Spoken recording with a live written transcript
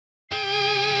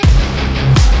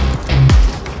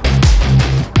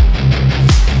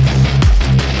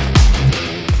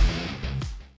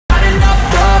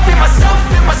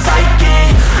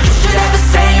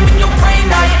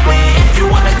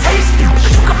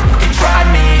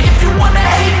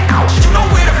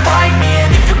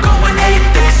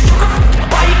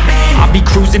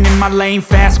Cruising in my lane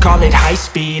fast, call it high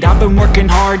speed. I've been working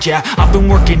hard, yeah, I've been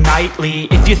working nightly.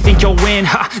 If you think you'll win,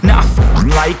 ha, nah,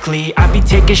 likely. I be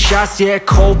taking shots, yeah,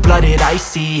 cold-blooded,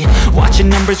 icy. Watching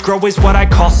numbers grow is what I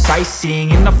call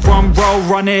sightseeing. In the front row,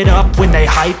 run it up when they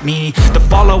hype me. The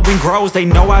following grows, they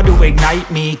know how to ignite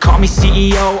me. Call me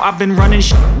CEO, I've been running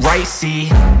right, see.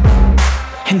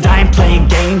 And I ain't playing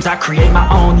games, I create my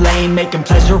own lane, making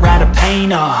pleasure out of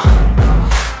pain,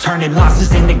 turning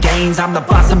losses into gains. I'm the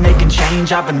boss, I'm making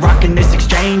change. I've been rocking this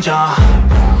exchange,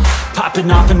 popping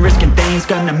off and risking things.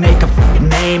 Gonna make a f***ing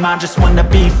name. I just wanna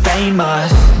be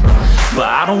famous, but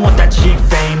I don't want that cheap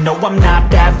fame. No, I'm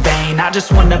not that vain. I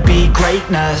just wanna be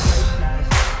greatness.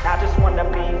 I just wanna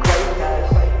be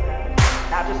greatness.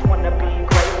 I just wanna be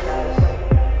greatness.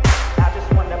 I just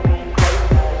wanna be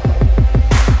greatness.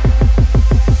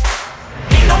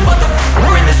 Ain't no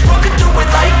motherfucker in this world could do it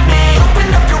like me.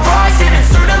 Open up your eyes and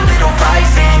insert a little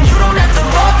rising. You don't have to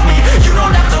love me, you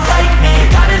don't have to like me.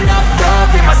 Got enough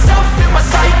love in myself, in my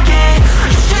psyche.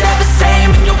 You should have the same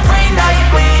in your brain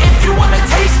nightly. If you wanna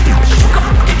taste me, you can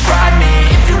fucking try me.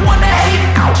 If you wanna hate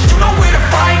me, you know where to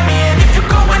find me. And if you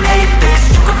go and hate this,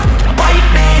 you can fucking bite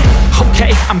me.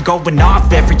 Okay, I'm going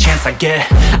off every chance I get.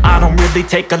 I don't really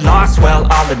take a loss, well,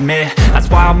 I'll admit. That's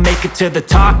why I'll make it to the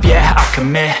top, yeah, I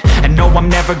commit. And no, I'm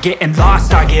never getting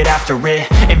lost, I get after it.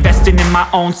 Investing in my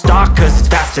own stock, cause it's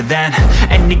faster than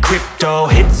any crypto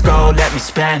hits go, let me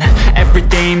spend.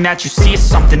 Everything that you see is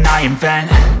something I invent,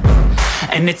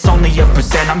 and it's only a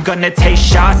percent. I'm gonna take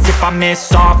shots, if I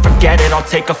miss all, forget it. I'll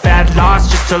take a fat loss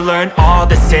just to learn all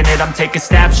that's in it. I'm taking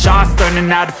snapshots, learning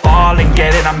how to fall and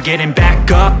get it. I'm getting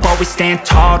back up, always stand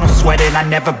tall, don't sweat it. I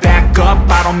never back up,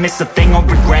 I don't miss a thing or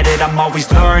regret it. I'm always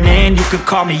learning, you could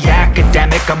call me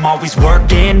academic. I'm always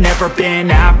working, never been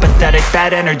apathetic.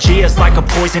 Bad energy is like a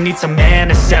poison, needs some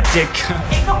antiseptic.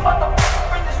 Ain't no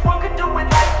motherfucker in this world could do it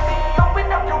like me.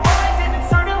 Open up your eyes and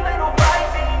insert a little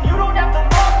rising. You don't have to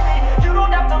love me, you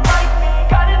don't have to like me.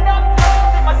 Got enough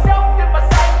love in myself, in my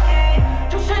psyche.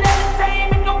 You should have the same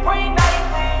in your brain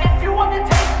nightly. If you wanna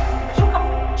taste me, you can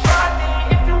try me.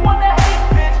 If you wanna hate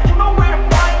bitch, you know where to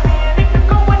find me. And if you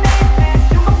go and hate this,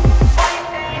 you can fight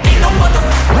me. Ain't no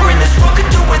motherfucker in this world could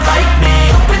do it like me.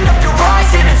 Open up your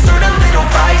eyes and insert a little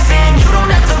rising. You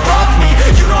don't have to love me,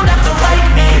 you don't have to like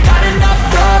me. Got enough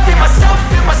love in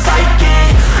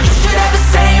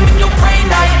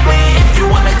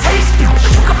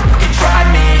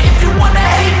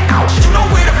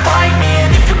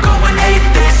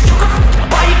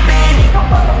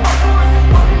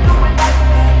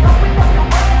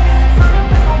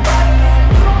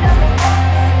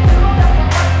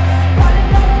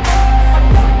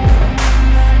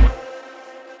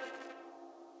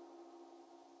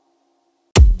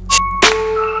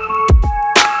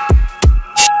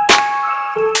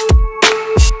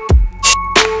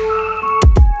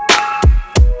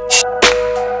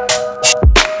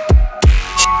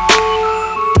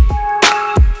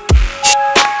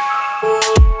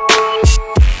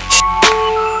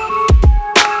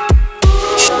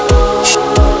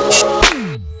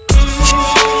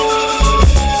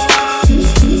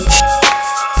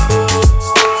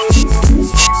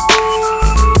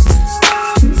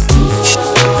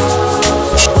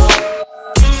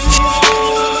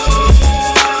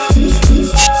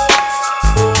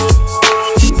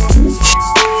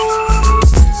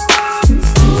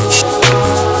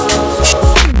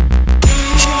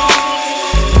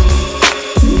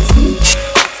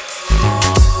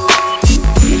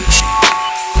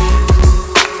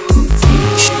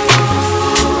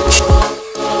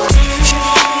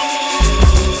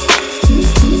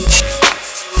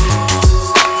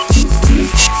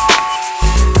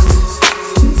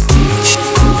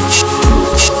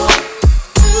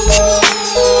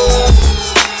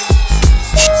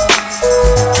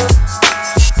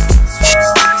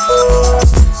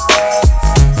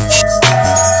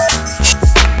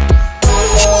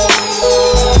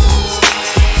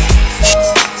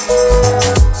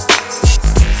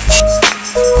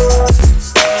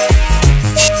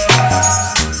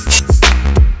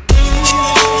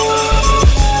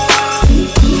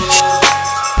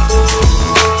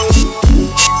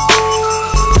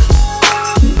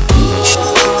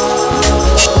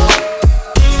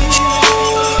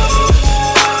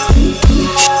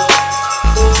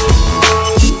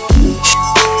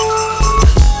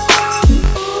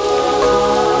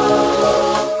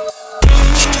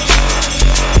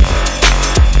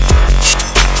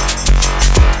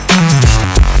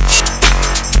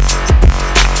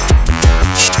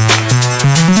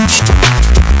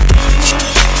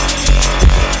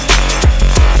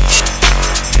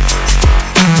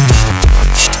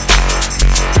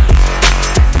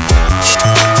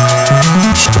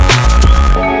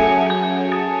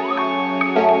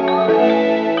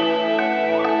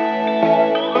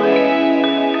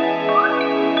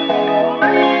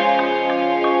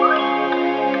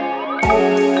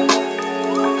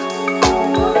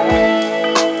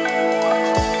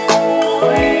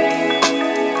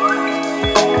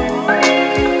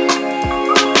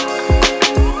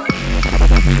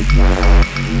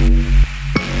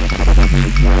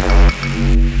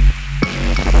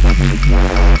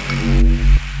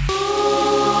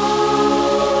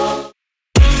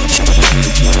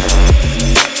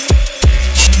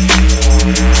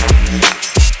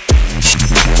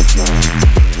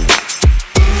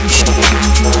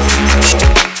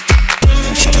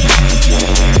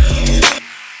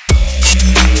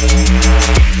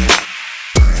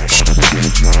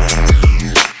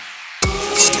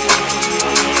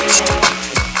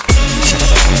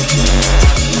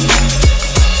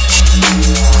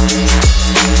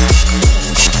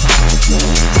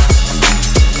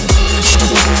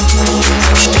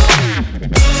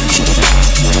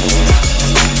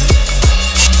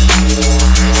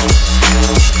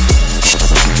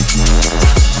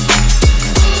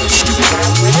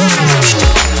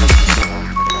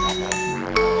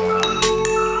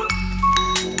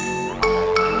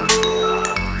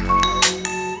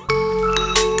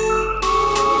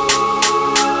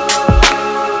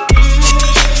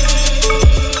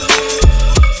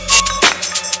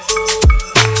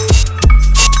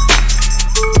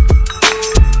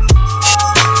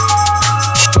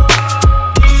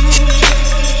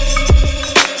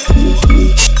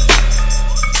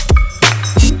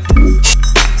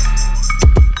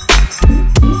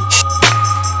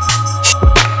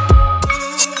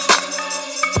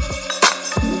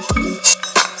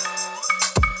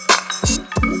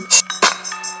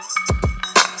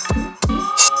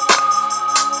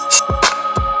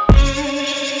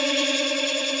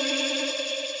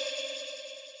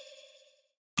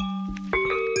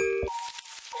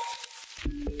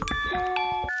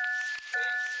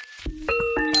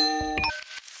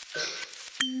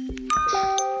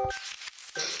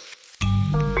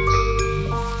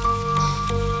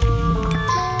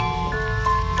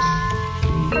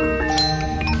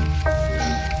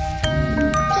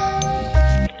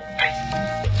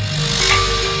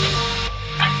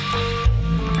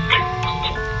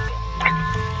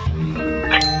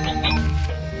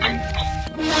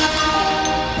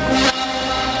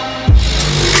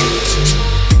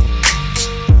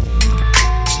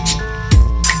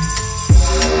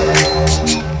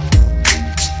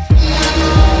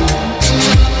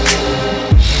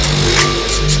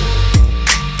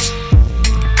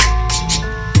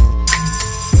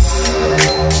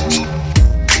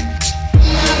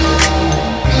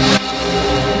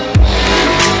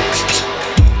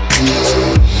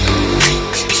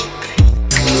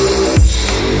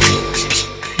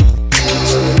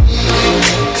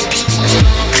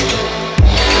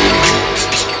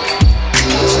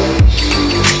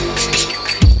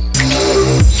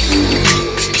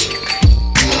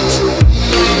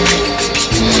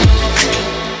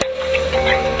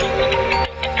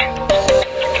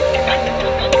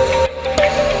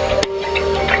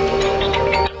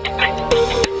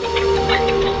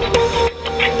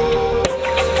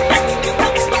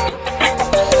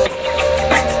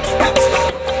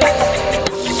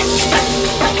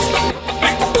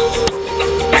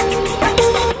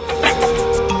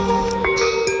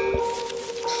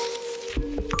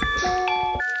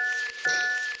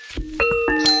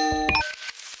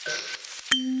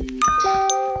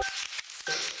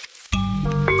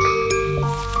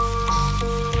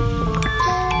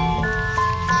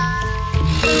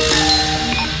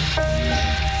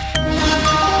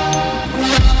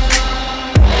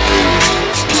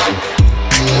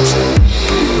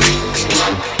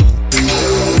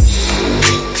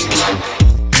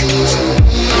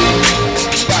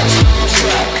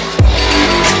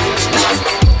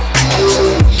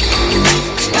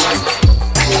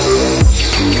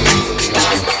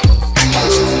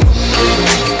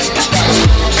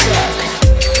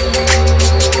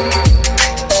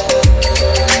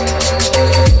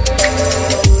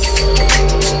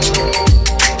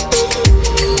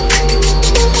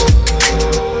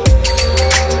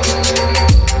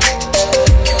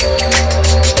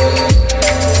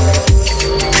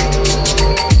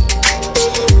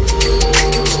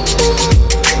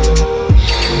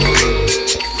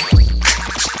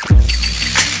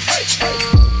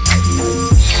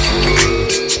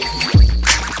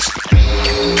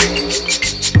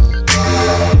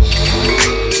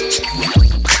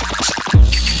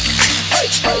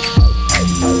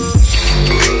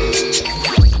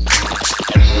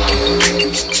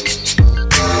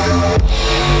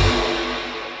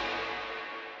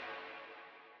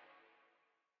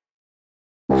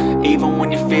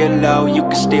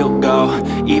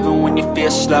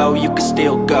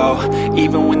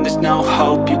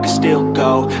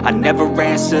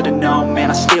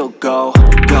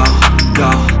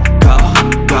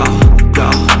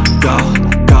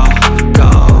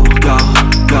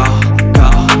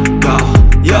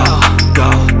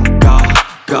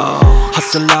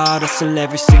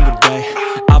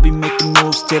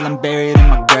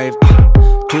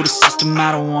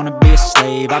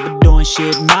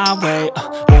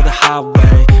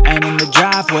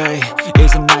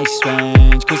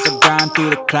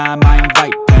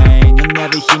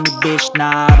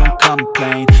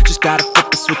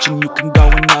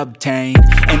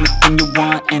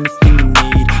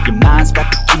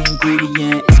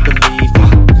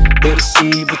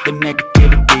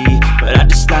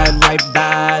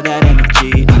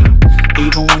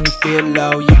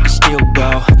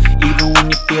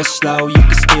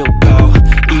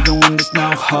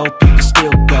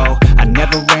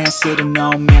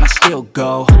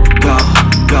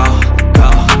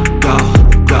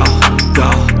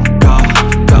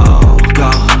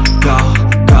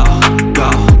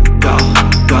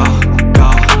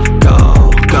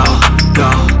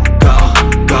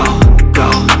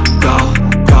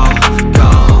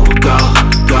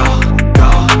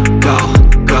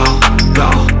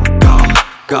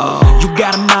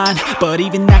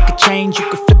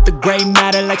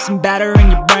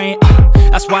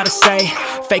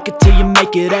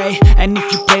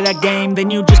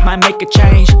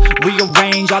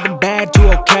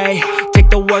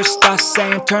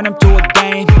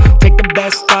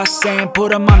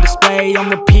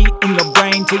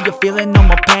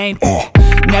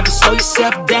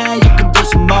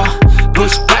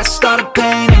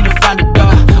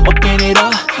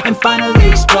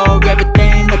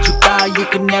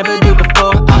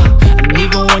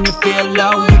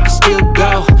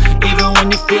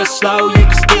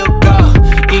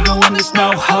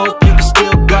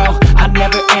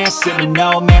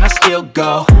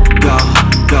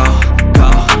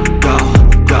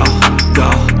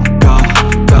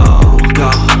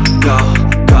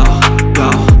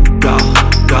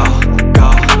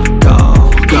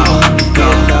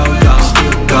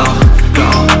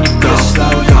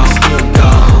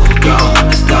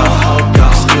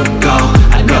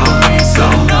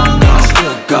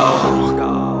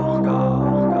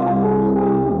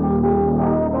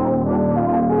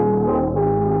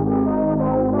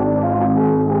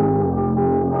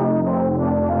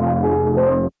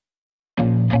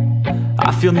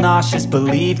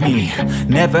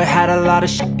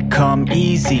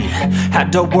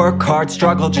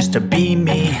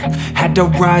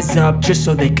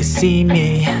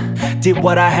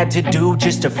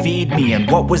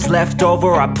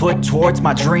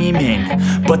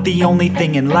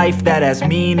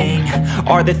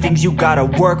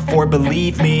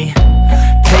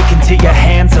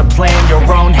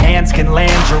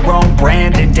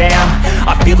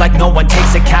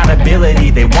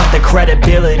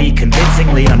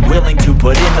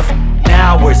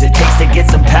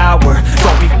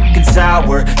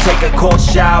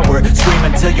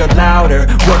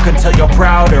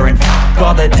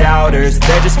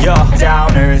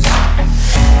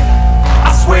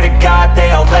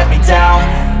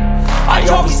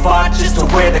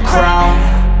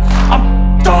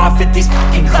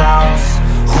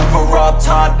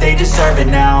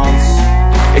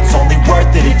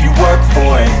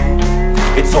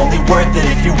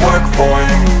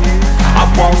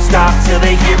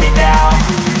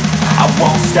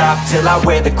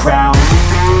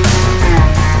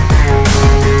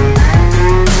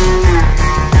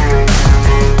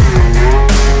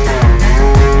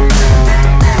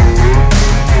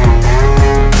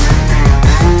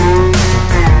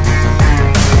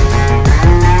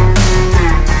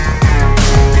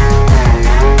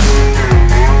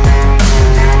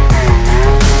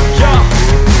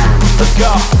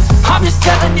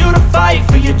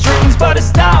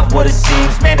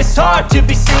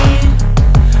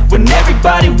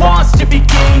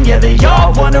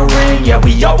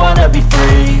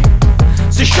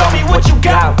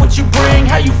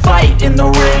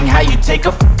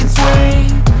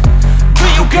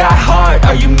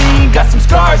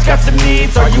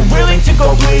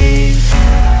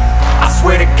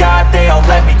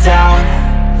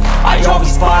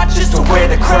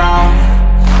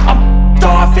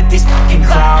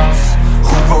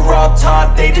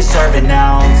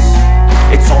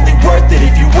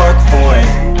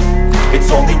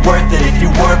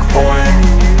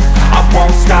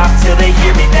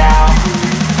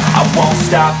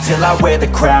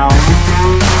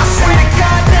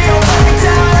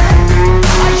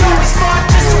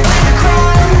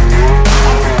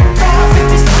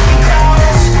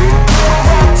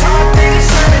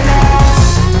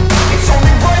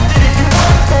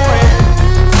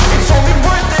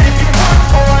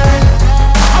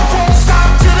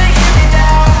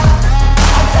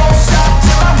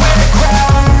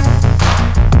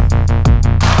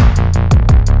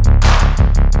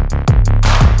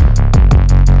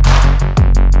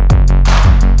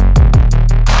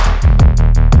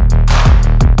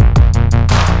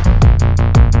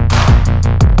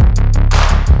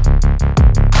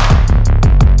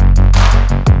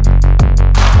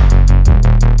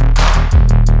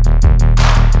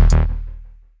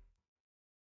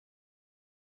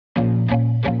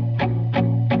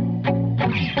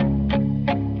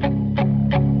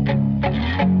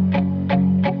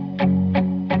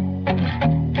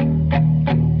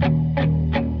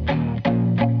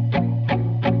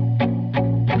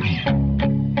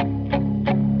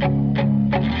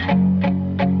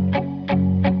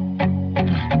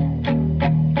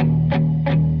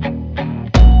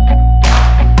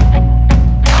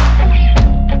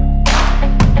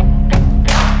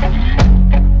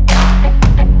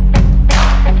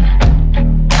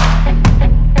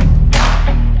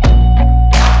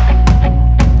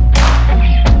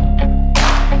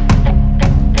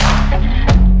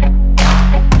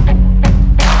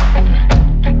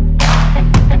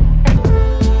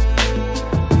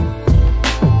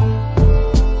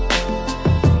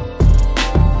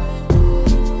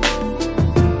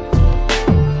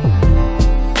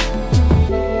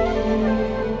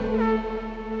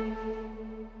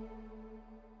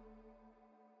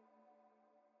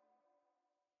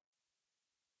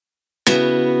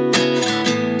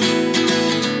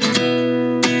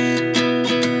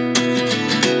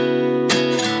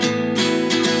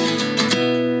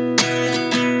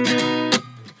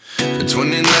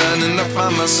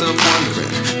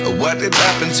wondering what did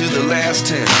happen to the last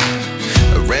 10.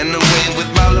 I ran away with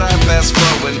my life, fast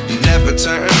forward, never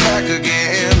turn back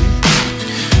again.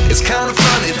 It's kind of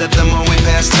funny that the more we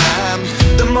pass time,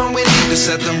 the more we need to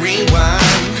set the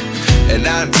rewind. And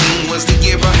 19 was the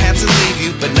year I had to leave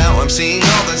you, but now I'm seeing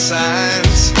all the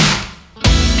signs.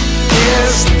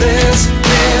 Is this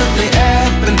really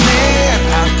happening?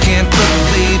 I can't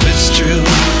believe it's true.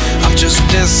 I'm just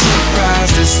as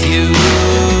surprised as you.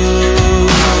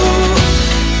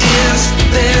 Is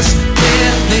this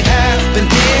really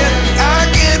happening? I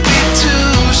can't be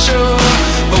too sure,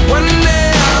 but one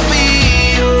day I'll be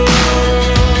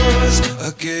yours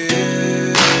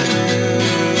again.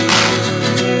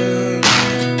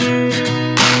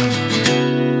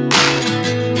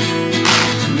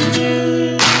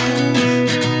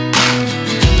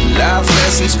 Life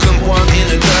lessons come one in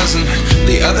a dozen.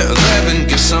 The other 11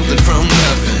 give something from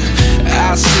nothing.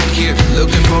 I sit here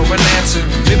looking for an answer.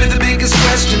 Maybe the biggest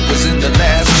question was in the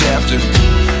last chapter.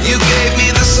 You gave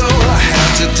me the soul I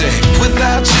have today.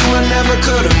 Without you I never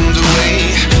could have moved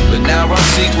away. But now I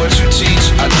see what you teach.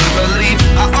 I do believe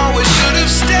I always should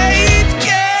have stayed.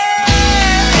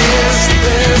 Yeah. Is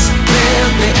this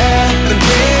really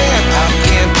happening? I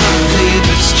can't believe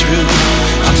it's true.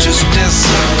 I'm just as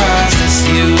surprised as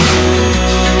you.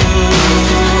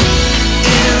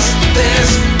 Is this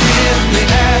really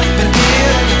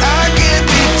happening? I can't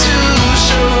be too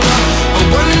sure, but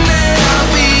one day I'll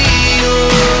be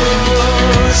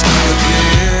yours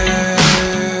again.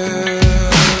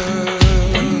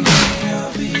 One day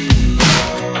I'll be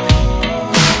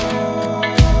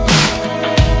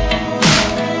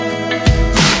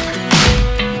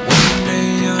One day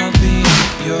I'll be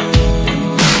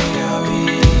yours. I'll be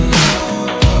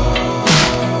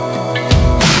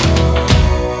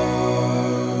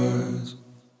yours.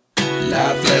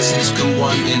 Life lessons come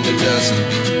one in a dozen.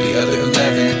 The other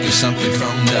 11 give something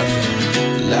from nothing.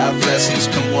 Life lessons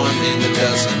come one in a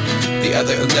dozen. The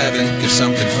other 11 give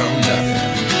something from nothing.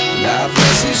 Life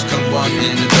lessons come one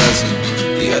in a dozen.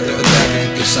 The other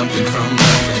 11 give something from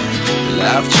nothing.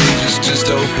 Life changes just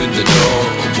open the door.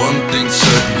 One thing's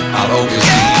certain, I'll always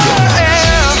be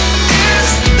yours. Is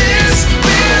this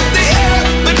really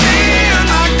happening?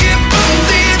 I can't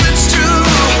believe it's true.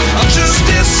 I'm just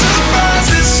as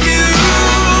surprised as you.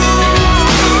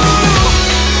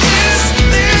 Is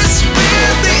this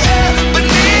really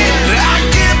happening? I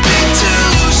can't be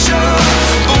too sure,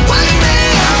 but one day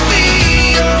I'll be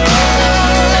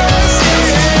yours.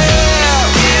 Yeah.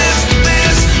 Is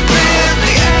this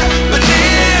really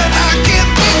happening? I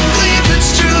can't believe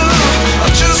it's true.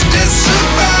 I'm just as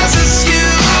surprised.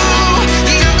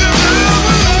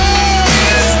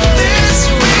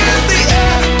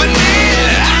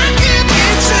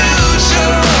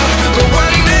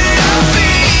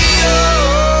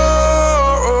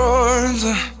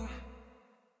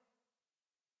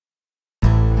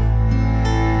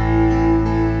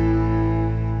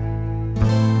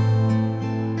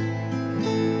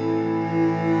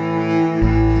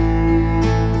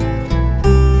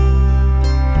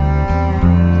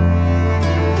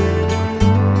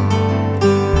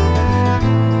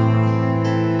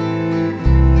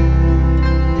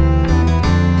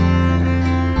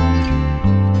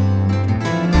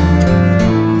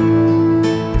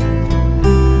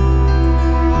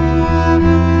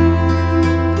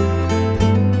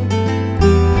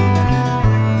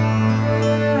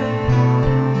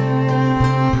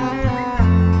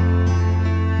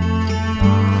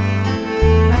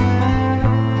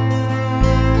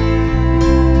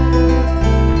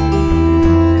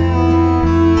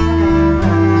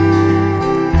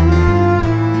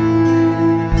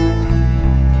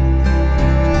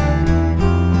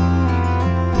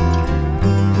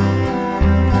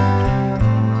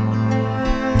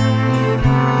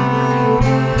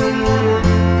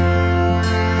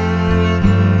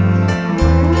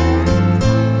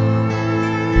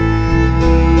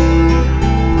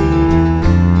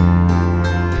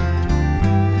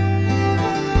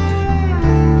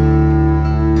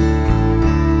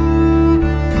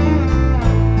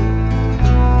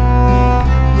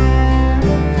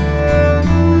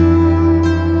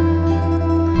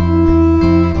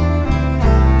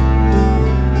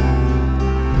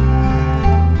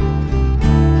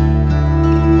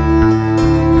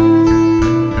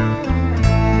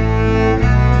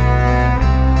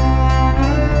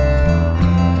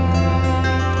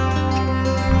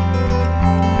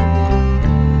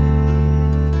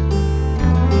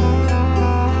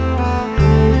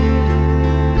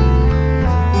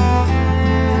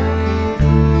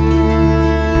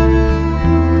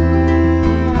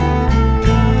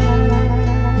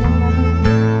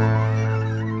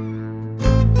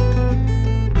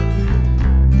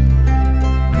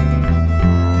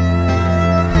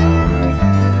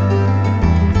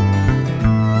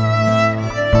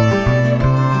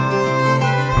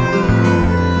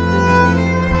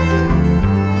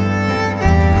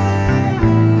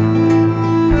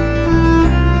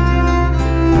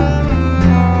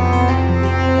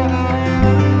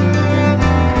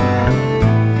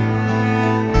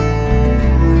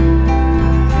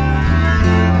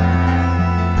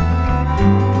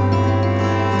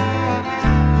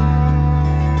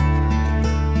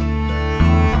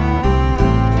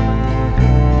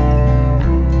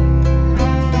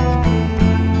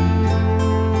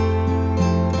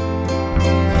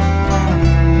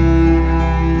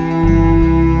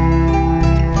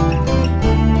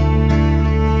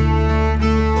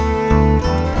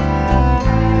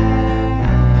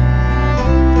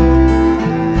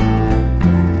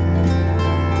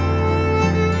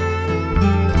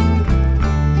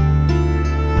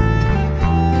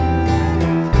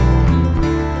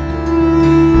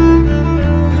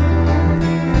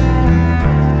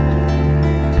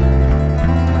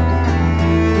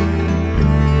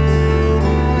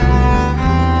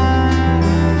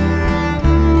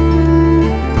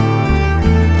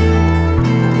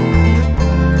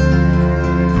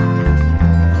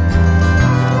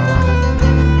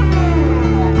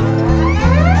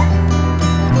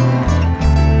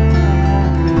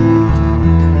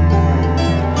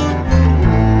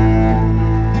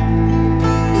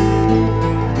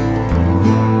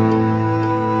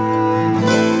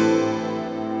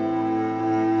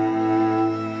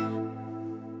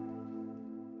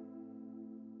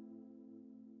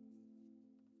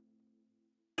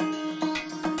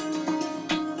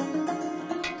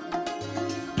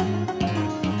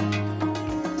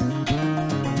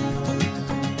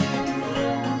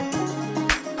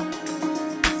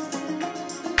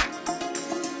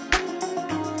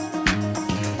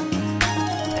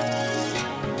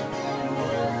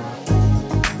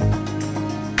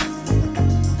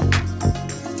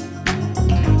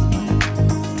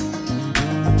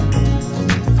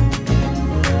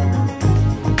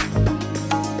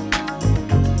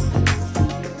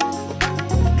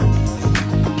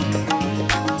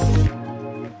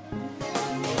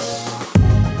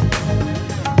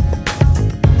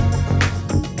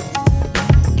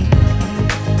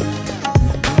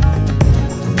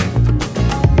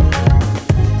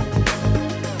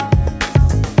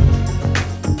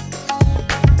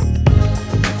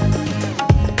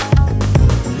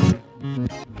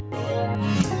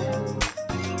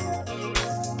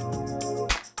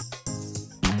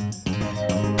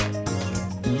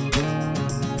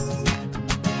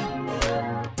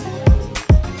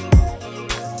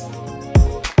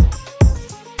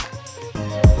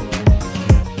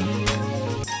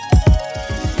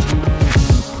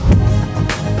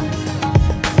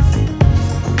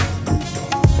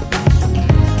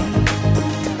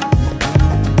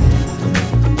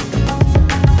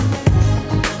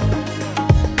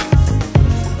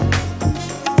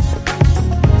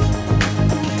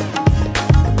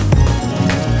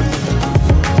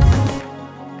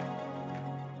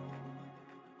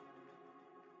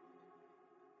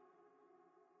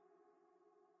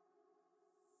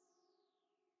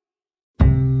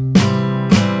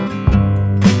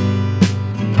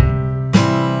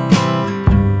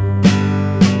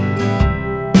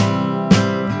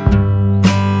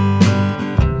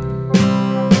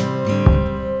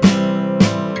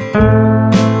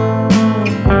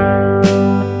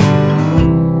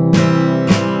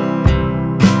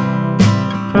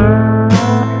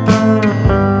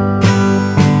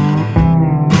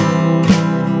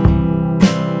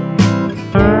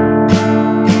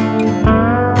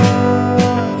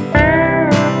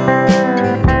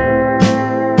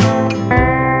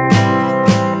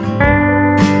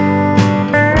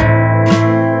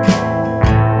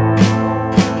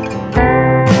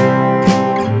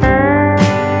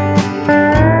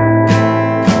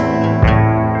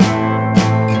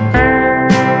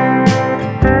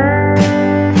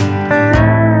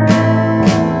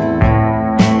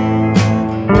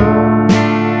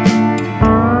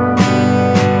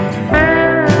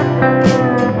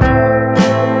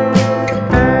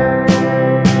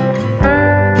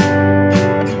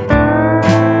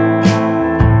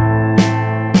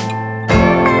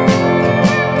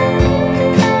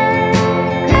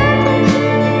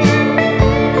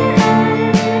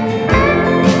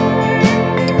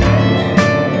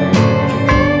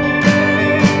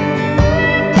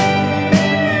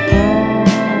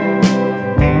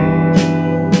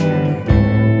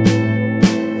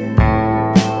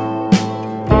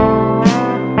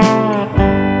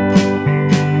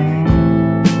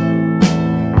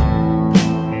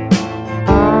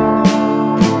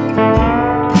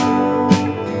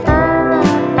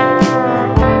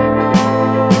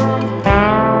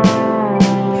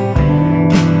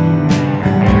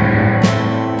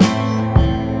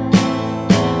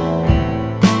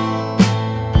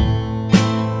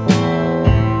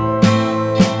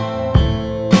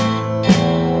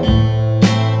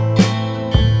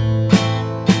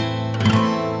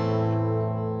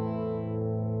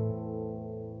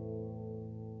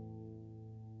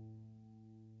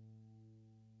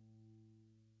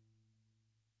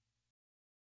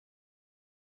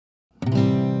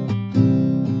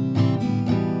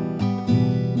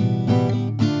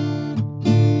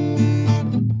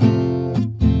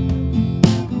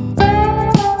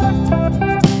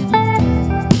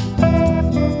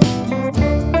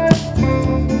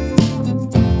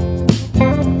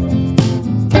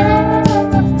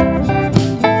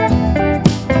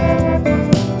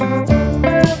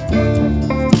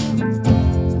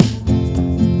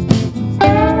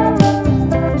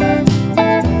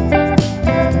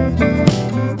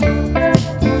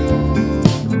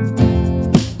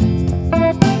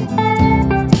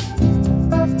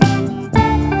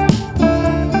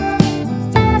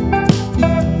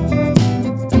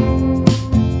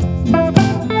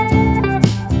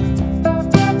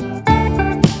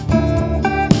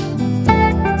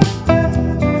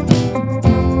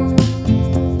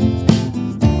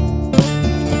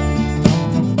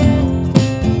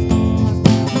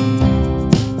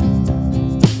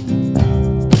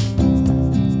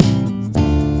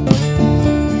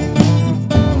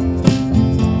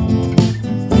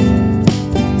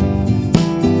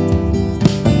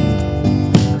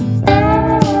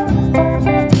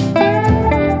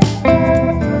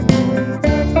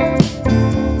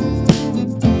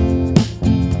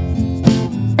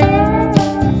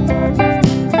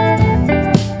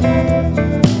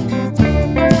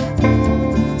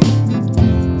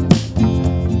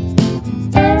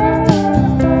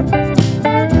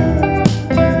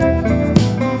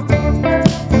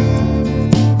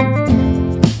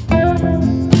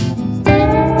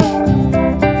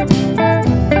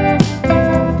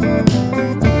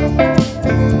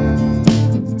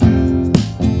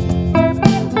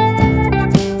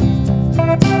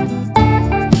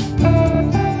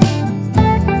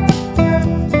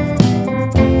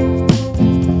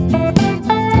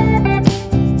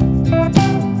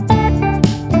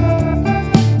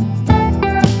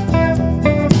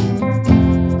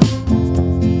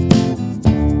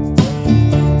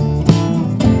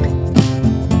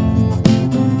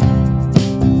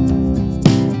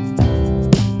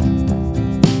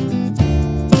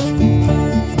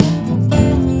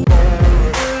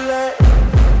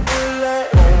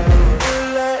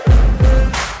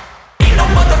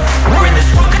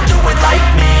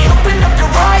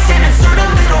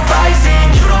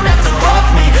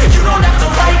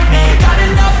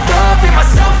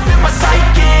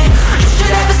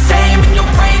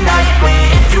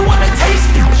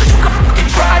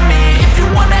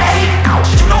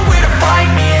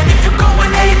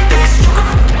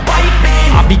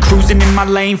 in my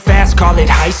lane fast, call it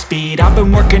high speed. I've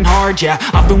been working hard, yeah,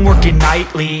 I've been working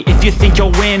nightly. If you think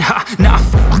you'll win, ha, nah,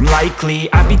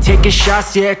 likely. I be taking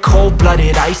shots, yeah,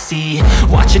 cold-blooded, icy.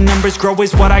 Watching numbers grow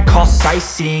is what I call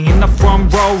sightseeing. In the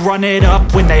front row, run it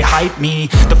up when they hype me.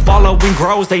 The following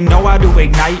grows, they know how to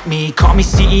ignite me. Call me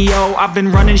CEO, I've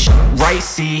been running shit right,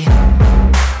 see.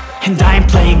 And I ain't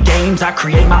playing games, I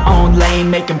create my own lane,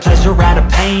 making pleasure out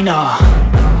of pain,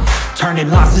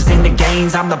 turning losses into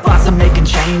gains, I'm the boss, I'm making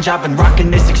change. I've been rocking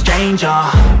this exchange,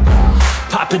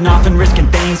 popping off and risking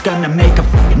things, gonna make a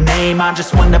f***ing name. I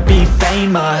just wanna be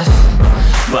famous,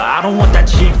 but I don't want that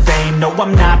cheap fame. No,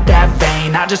 I'm not that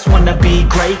vain, I just wanna be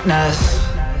greatness.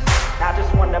 I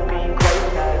just wanna be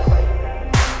greatness.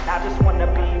 I just wanna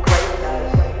be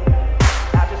greatness.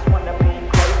 I just wanna be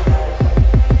greatness.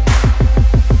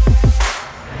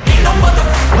 Ain't no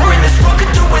motherfucker in this world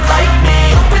could do it like me.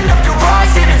 Open up your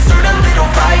eyes and insert a little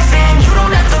rising. You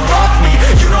don't have to love me,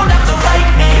 you don't have to like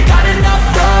me. Got enough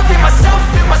love in myself,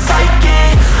 in my psyche.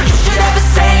 You should have the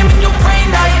same in your brain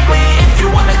nightly. If you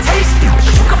wanna taste me,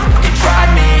 you can fucking try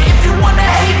me. If you wanna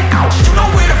hate me, you know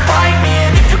where to find me.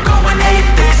 And if you're going hate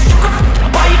this, you can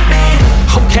fucking bite me.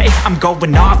 Okay, I'm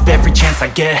going off every chance I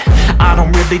get. I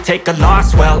don't really take a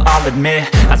loss, well, I'll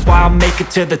admit. That's why I'll make it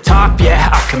to the top, yeah,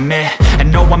 I commit.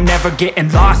 And no, I'm never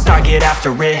getting lost, I get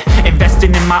after it.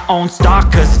 Investing in my own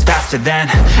stock, cause it's faster than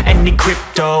any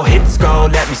crypto hits go,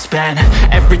 let me spend.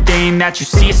 Everything that you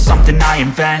see is something I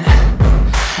invent,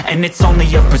 and it's only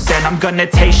a percent. I'm gonna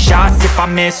take shots, if I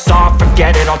miss all,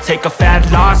 forget it. I'll take a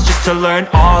fat loss just to learn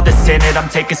all that's in it. I'm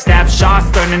taking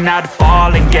snapshots, learning how to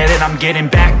fall and get it. I'm getting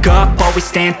back up, always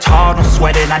stand tall, don't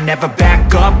sweat it. I never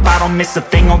back up, I don't miss a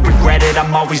thing or regret it.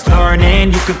 I'm always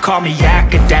learning, you could call me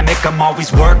academic. I'm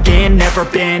always working, never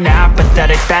been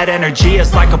apathetic. That energy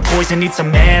is like a poison, needs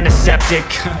some antiseptic.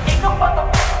 Ain't no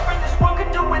motherfucker in this world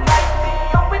could do it like me.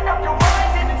 Open up your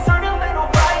eyes and insert a little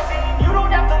rising. You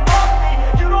don't have to love me,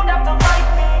 you don't have to like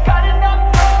me. Got enough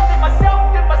love in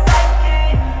myself, in my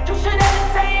psyche. You should have the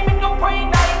same in your brain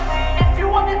nightly. If you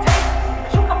wanna taste me,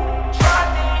 you can f***ing try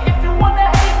me. If you wanna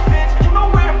hate bitch, you know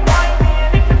where to find me.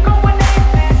 And if you're going hate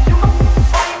this, you can f***ing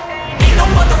fight me. Ain't no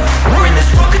motherfucker in this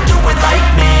world could do it like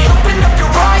me. Open up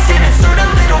your eyes and insert a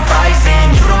little rising.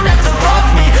 You don't have to love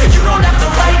me, you don't have to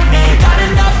like me. Got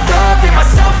enough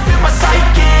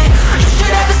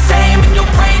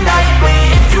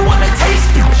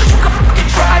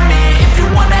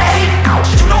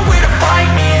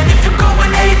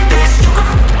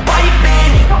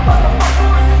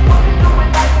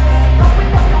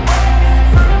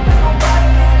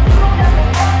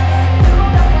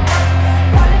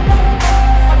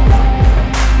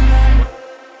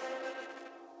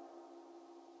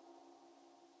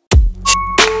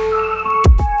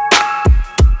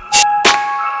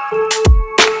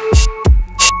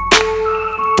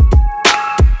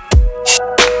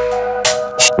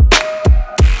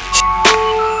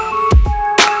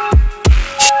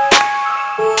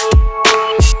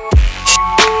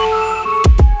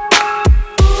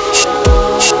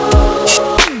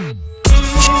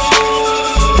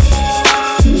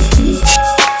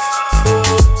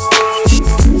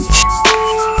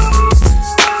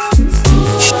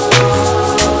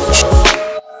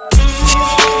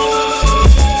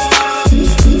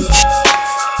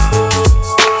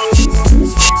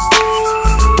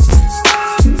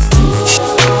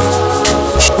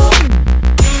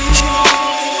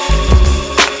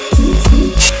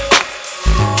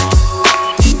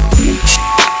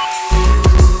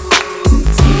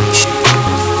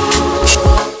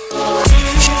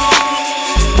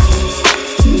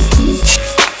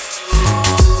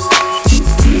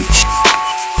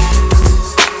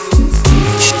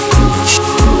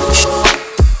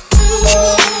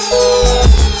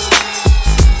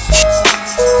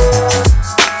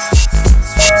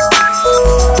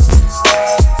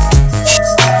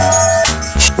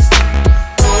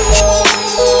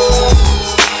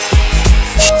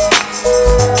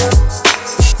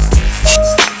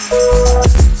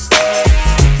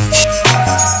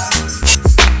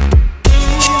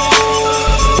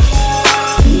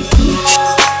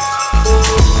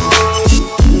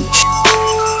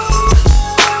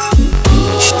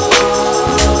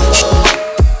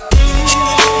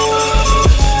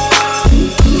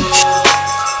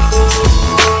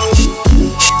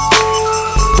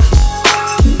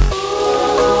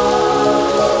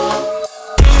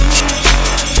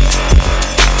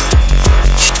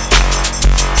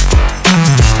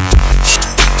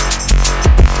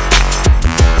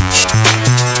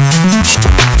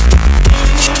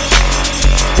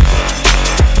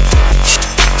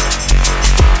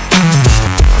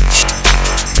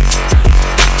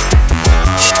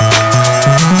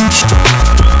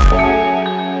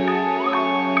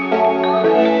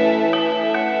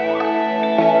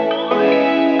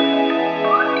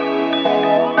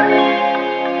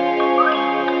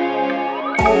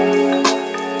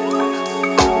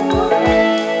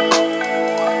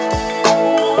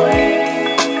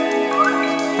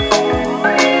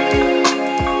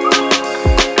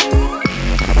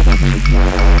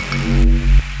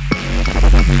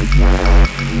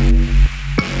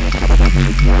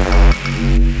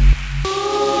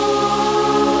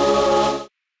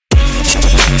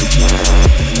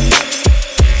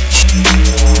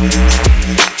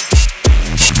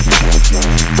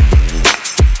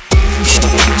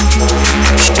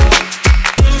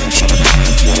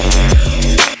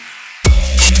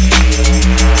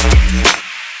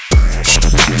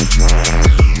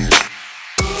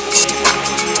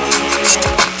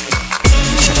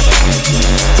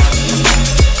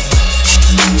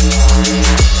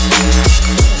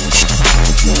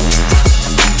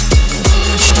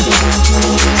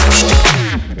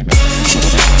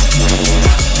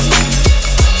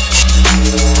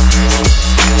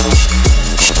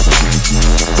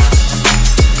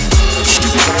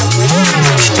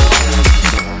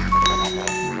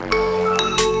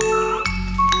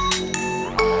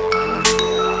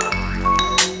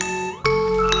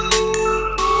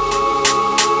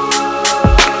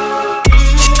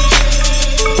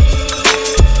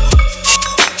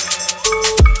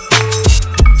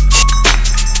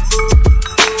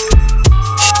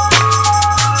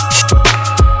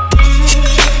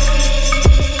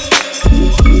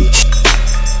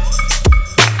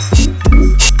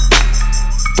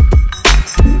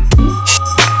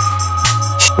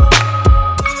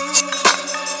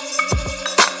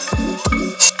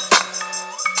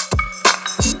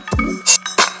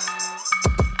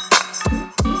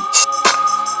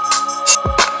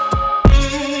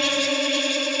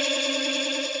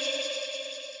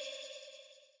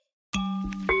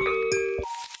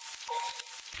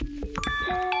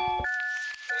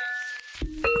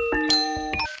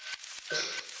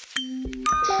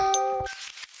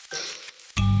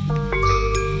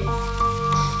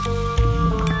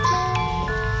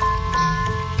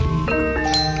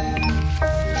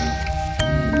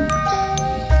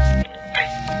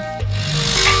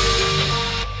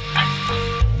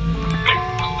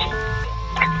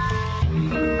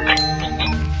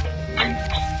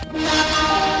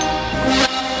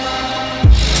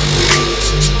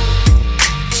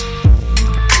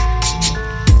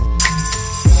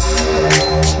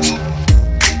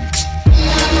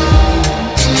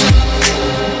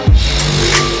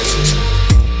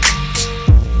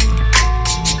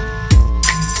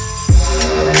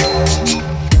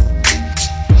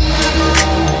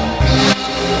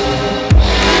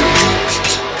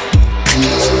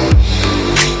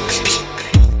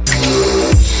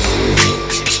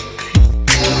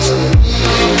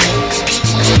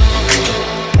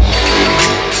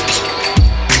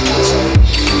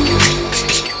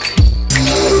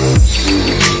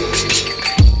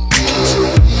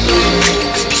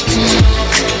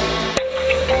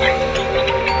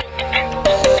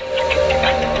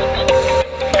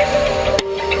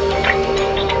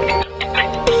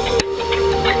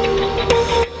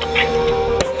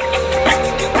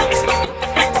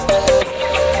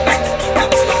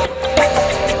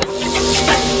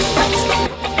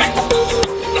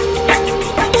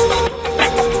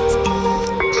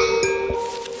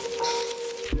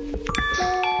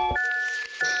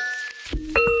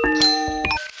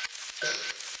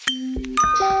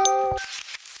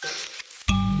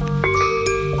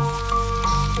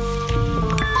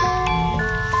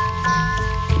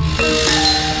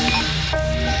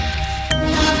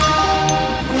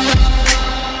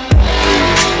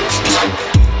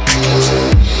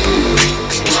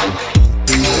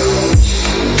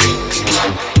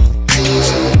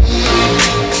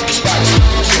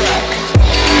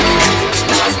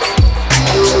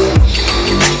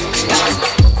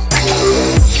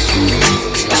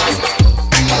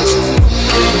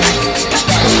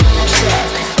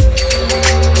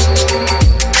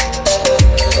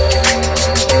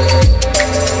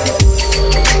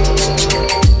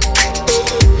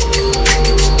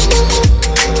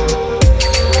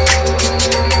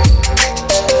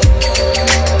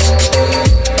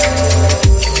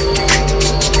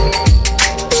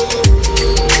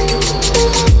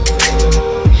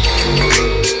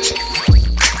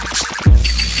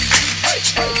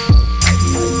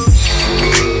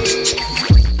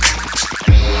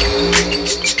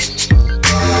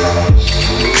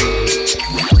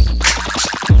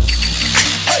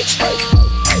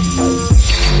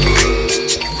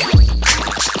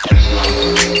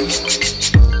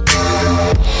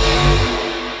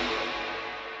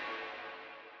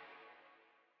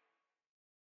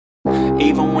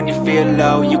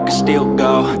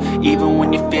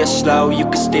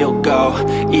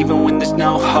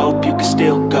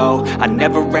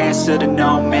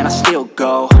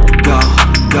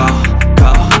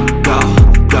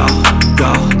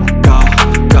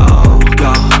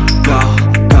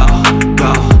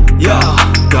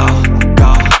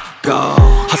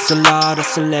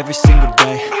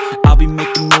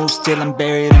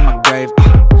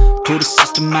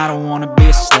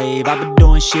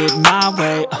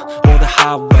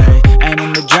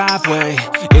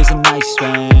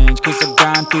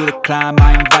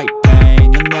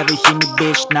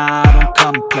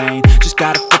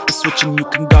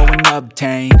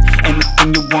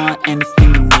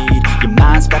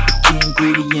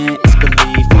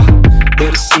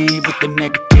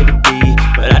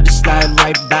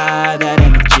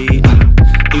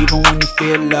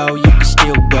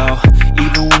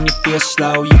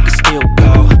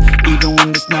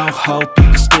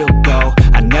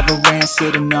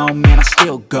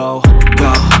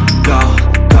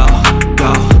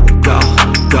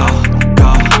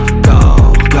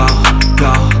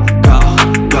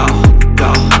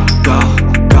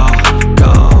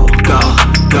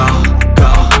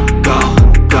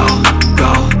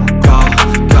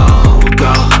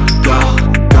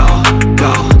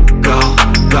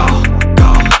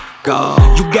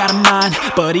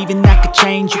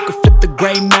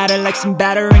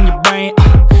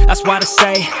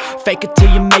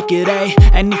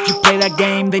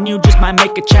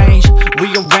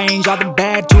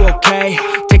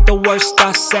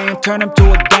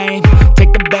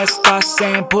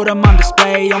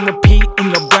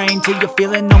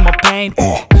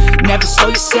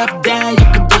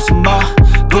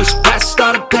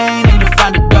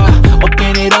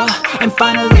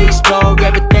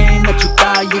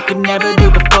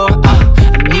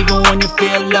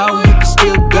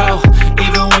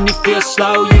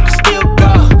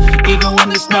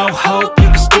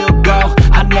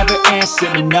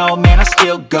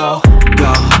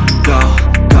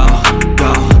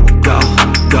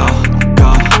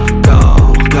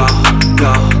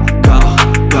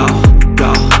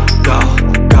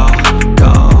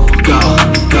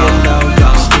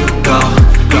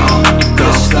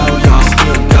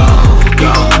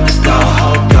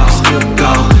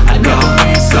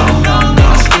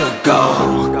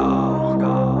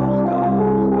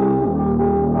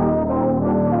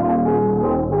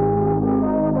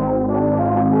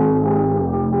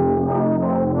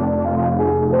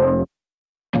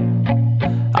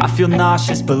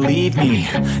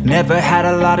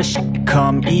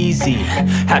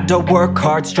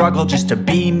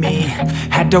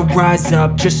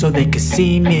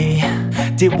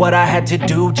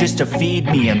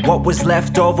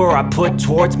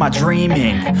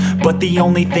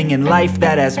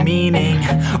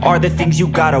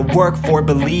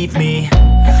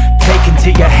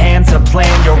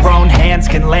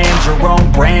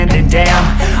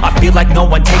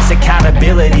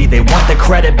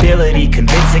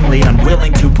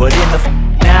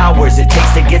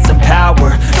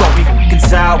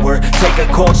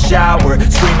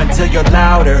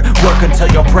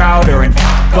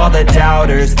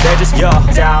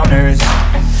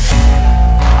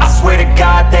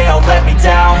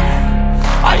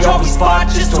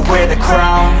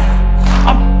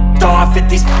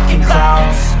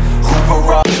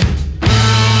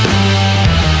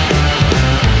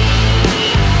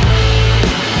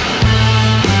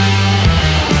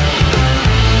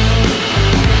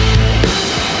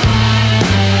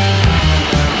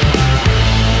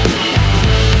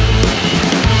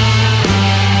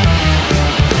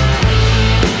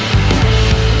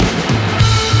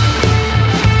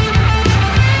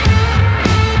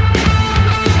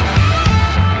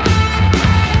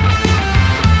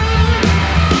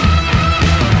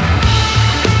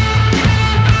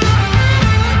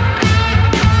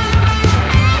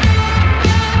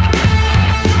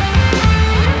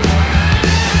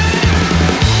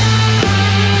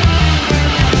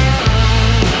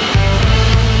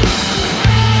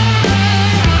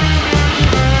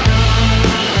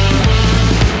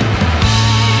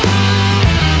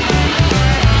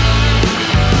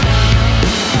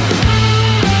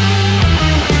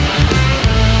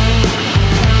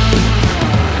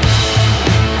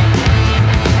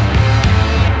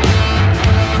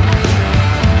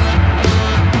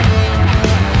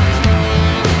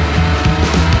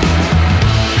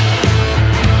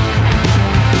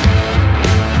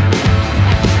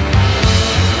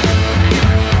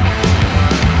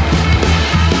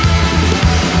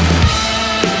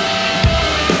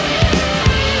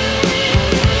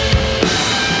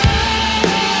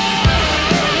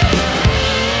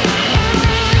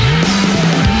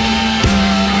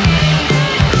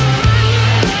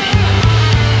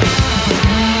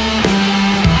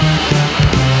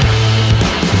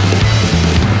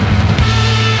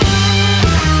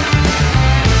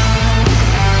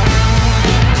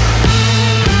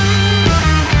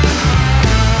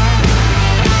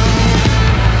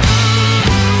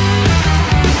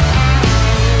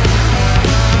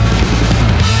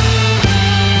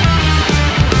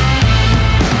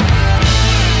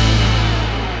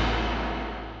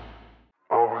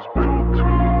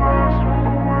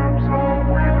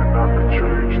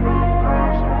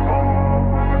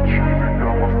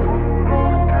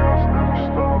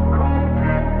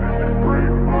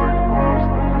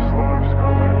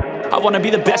I wanna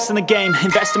be the best in the game,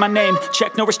 invest in my name.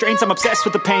 Check no restraints, I'm obsessed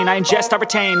with the pain. I ingest, I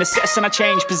retain, assess and I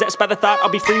change. Possessed by the thought I'll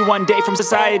be free one day from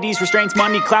society's restraints.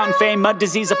 Money, clout and fame, mud,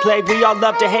 disease, a plague. We all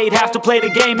love to hate, have to play the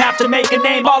game, have to make a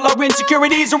name. All our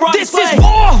insecurities are on display. This is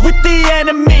war with the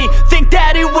enemy, think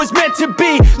that it was meant to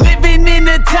be. Living in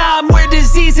a time where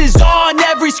disease is on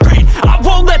every screen. I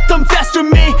won't let them fester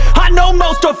me, I know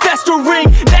most are festering.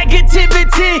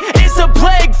 Negativity is a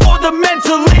plague for the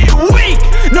mentally weak.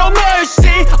 No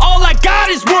mercy, all I got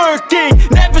is working.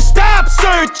 Never stop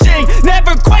searching,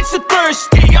 never quench the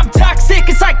thirsty. I'm toxic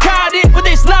and psychotic, with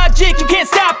this logic you can't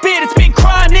stop it. It's been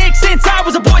chronic since I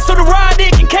was a boy, so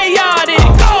neurotic and chaotic.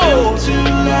 Built to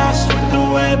last with the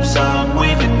webs I'm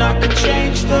weaving. I could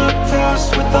change the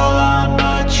past with all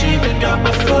I'm achieving. Got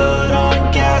my foot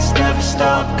on gas, never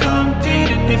stop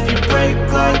competing. If you break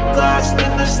like glass,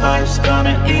 then this life's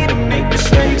gonna eat 'em. Make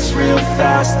mistakes real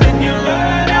fast, then you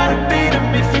learn how to beat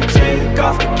 'em. If you take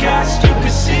off the cast, you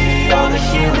can see all the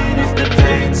healing. If the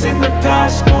pain's in the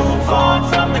past, move on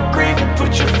from the grieving.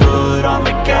 Put your foot on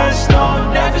the gas,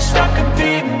 no, never stop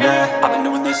competing, yeah. I've been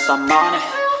doing this, I'm on it.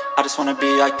 I just wanna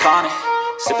be iconic.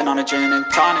 Sipping on a gin and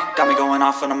tonic, got me going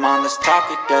off when I'm on this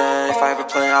topic, yeah. If I ever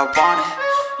play, I want it.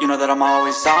 You know that I'm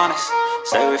always honest.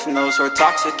 Stay away from those who are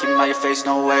toxic. Keep 'em out your face,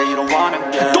 no way, you don't want 'em,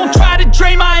 yeah. Don't try to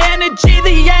drain my energy.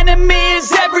 The enemy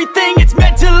is everything. It's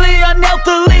mentally,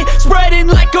 unhealthily, spreading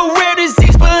like a rare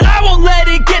disease. But I won't let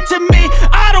it get to me.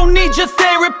 I don't need your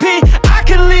therapy. I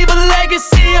can leave a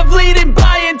legacy of leading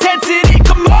by intensity.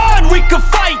 Come on, we can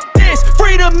fight this.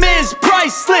 Freedom is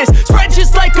priceless. Spread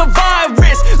just like a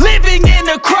virus. Living in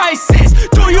a crisis.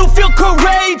 Do you feel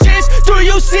courageous? Do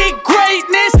you seek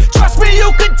greatness? Trust me,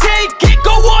 you can take it.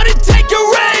 Go on and take your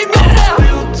aim. I'm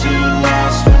built to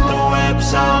last with the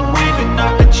webs I'm weaving.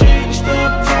 I could change the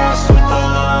past with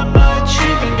all I'm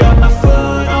achieving. Got my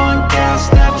foot on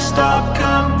gas, never stop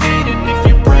competing. If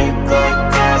you break like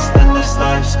glass, then this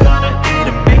life's gonna eat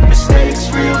 'em. Make mistakes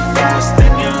real fast,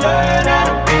 then you learn how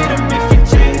to beat 'em. If you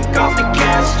take off the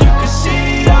cast, you can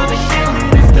see all the healing.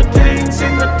 If the pain's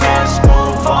in the past,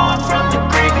 move on from the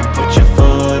grieving. Put your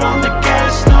foot on the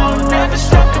gas, no, never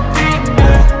stop competing,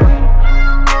 yeah.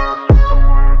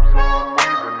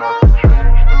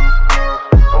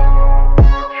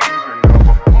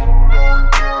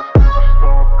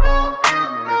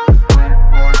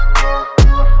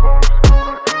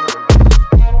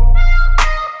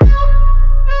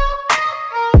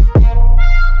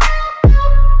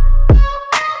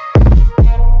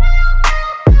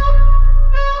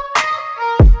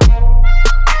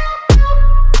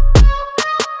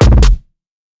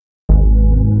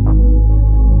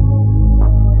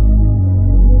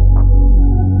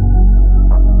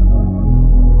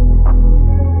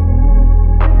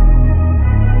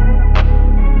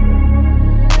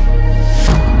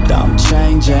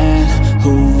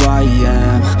 Who I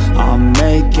am, I'm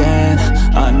making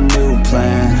a new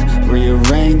plan,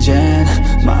 rearranging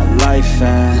my life,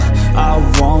 and I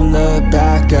won't look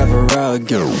back ever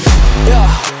again.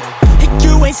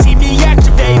 You ain't see me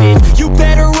activated. You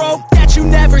better hope that you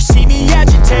never see me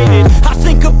agitated. I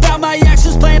think about my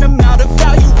actions, plan them out,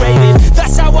 evaluated.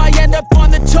 That's how I end up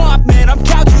on the top, man, I'm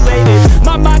calculated.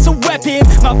 My mind's a weapon,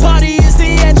 my body is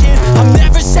the engine. I'm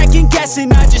never second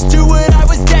guessing, I just do what I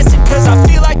was destined. Cause I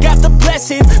feel I got the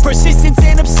blessing, persistence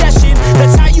and obsession.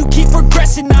 That's how you keep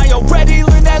progressing, I already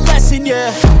learned that lesson,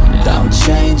 yeah. I'm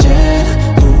changing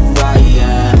who I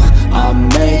am, I'm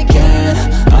making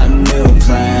a new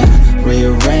plan,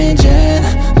 rearranging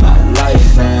my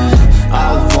life, and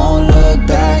I won't look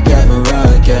back ever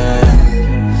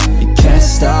again. You can't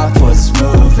stop what's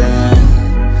moving,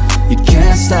 you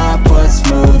can't stop what's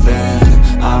moving.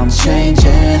 I'm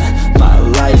changing my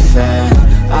life, and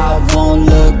I won't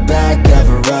look back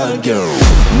ever again.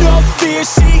 No fear,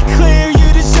 see clear,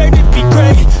 you deserve to be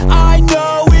great. I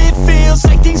know it feels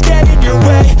like things get in your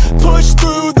way. Push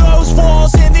through those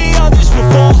walls and the others will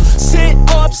fall. Sit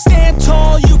up, stand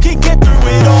tall, you can get through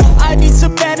it all. I need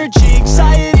some energy,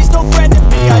 anxiety's no friend to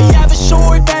me. I have a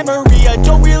short memory, I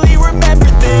don't really remember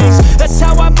things. That's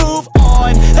how I move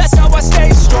on, that's how I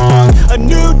stay strong. A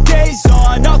new day's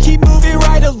on, I'll keep moving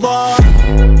right along.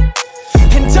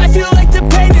 And I feel like the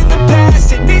pain in the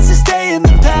past, it needs to stay in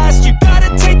the past. You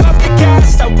gotta take off the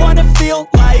cast. I wanna feel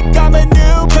like I'm a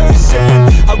new person.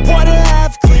 I wanna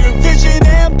have clear vision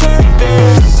and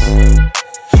purpose.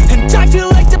 And I feel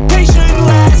like the pain shouldn't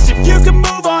last. If you can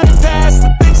move on and past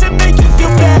the things that make you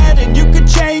feel bad, and you can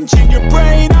change in your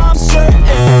brain, I'm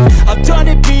certain. I've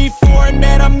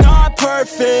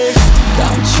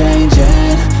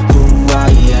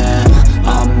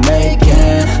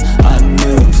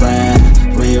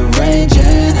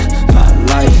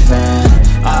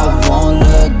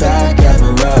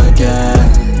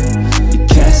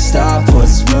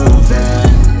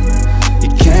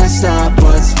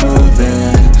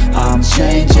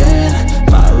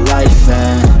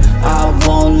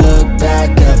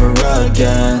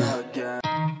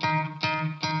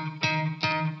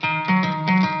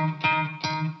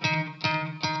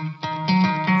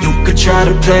try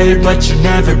to play, but you're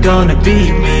never gonna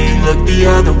beat me. Look the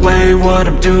other way, what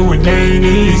I'm doing ain't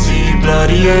easy.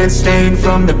 Bloody hands stained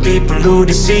from the people who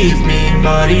deceive me.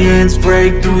 Muddy hands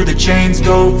break through the chains,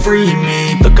 go free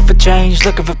me. Looking for change,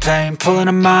 looking for pain, pulling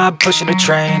a mob, pushing a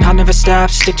train. I'll never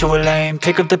stop, stick to a lane,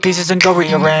 pick up the pieces and go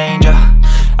rearrange.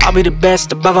 I'll be the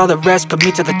best above all the rest, put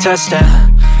me to the test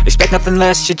and expect nothing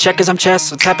less, your check is I'm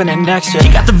chess, what's happening next, yeah.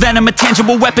 He got the venom, a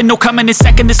tangible weapon, no coming in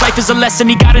second. This life is a lesson,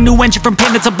 he got a new engine from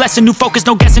pain, it's a blessing. New focus,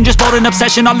 no guessing, just bold and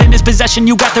obsession, all in his possession.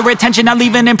 You got their attention, I'll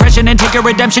leave an impression and take your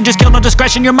redemption. Just kill, no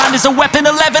discretion, your mind is a weapon.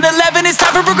 11-11, it's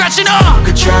time for progression, You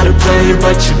could try to play,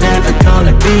 but you're never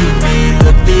gonna beat me.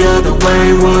 Look the other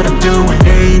way, what I'm doing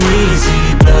ain't easy.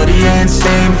 Bloody hands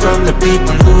stained from the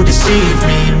people who deceive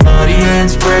me. Muddy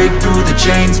hands break through the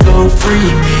chains, go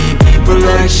free me. People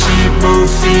like sheep move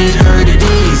feet, hurt it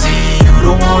easy. You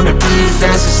don't wanna be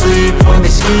fast asleep when they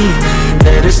scheming.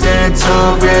 Better stand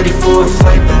tall, ready for a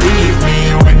fight, believe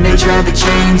me. When they try the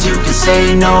chains, you can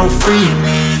say no, free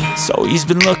me. So he's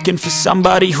been looking for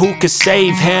somebody who could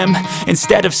save him,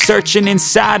 instead of searching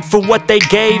inside for what they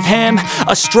gave him.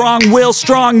 A strong will,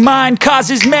 strong mind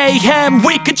causes mayhem.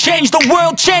 We could change the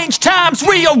world, change times,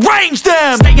 rearrange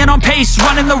them. Staying on pace,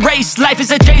 running the race. Life is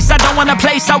a chase, I don't want a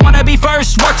place, I wanna be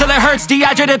first. Work till it hurts,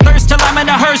 dehydrated thirst till I'm in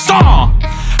a hearse.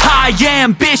 High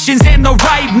ambitions and the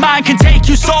right mind can take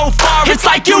you so far. It's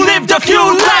like you lived a few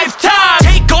lifetimes.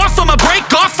 Take off from a break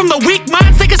off from the weak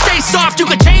minds, they can stay soft. You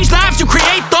can change lives, you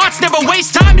create thoughts, never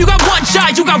waste time. You got one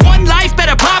shot, you got one life,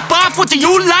 better pop off. What do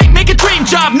you like? Make a dream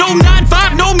job. No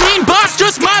 9-5, no mean boss,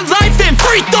 just my life and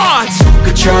free thoughts. You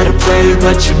could try to play,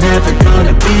 but you're never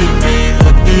gonna beat me.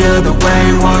 Look the other way,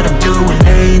 what I'm doing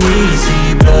ain't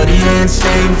easy. Bloody hands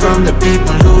stained from the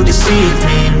people who deceive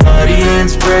me. Muddy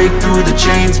hands break through the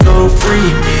chains, go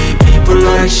free me. People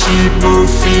like sheep move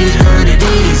feet, hurt it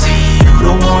easy. You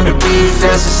don't wanna be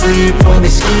fast asleep when they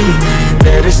scheming.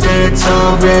 Better stand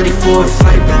tall, ready for a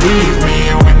fight, believe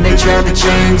me. When they try the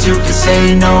chains, you can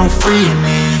say no, free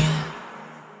me.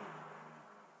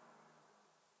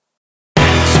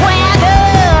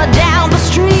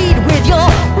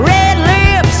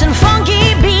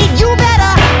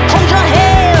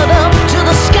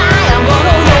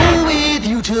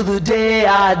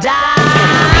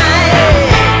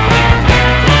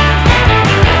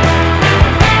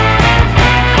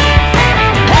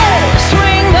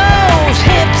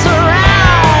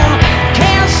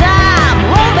 Can't stop,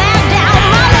 roll back down.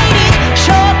 My ladies,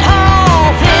 short,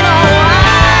 tall,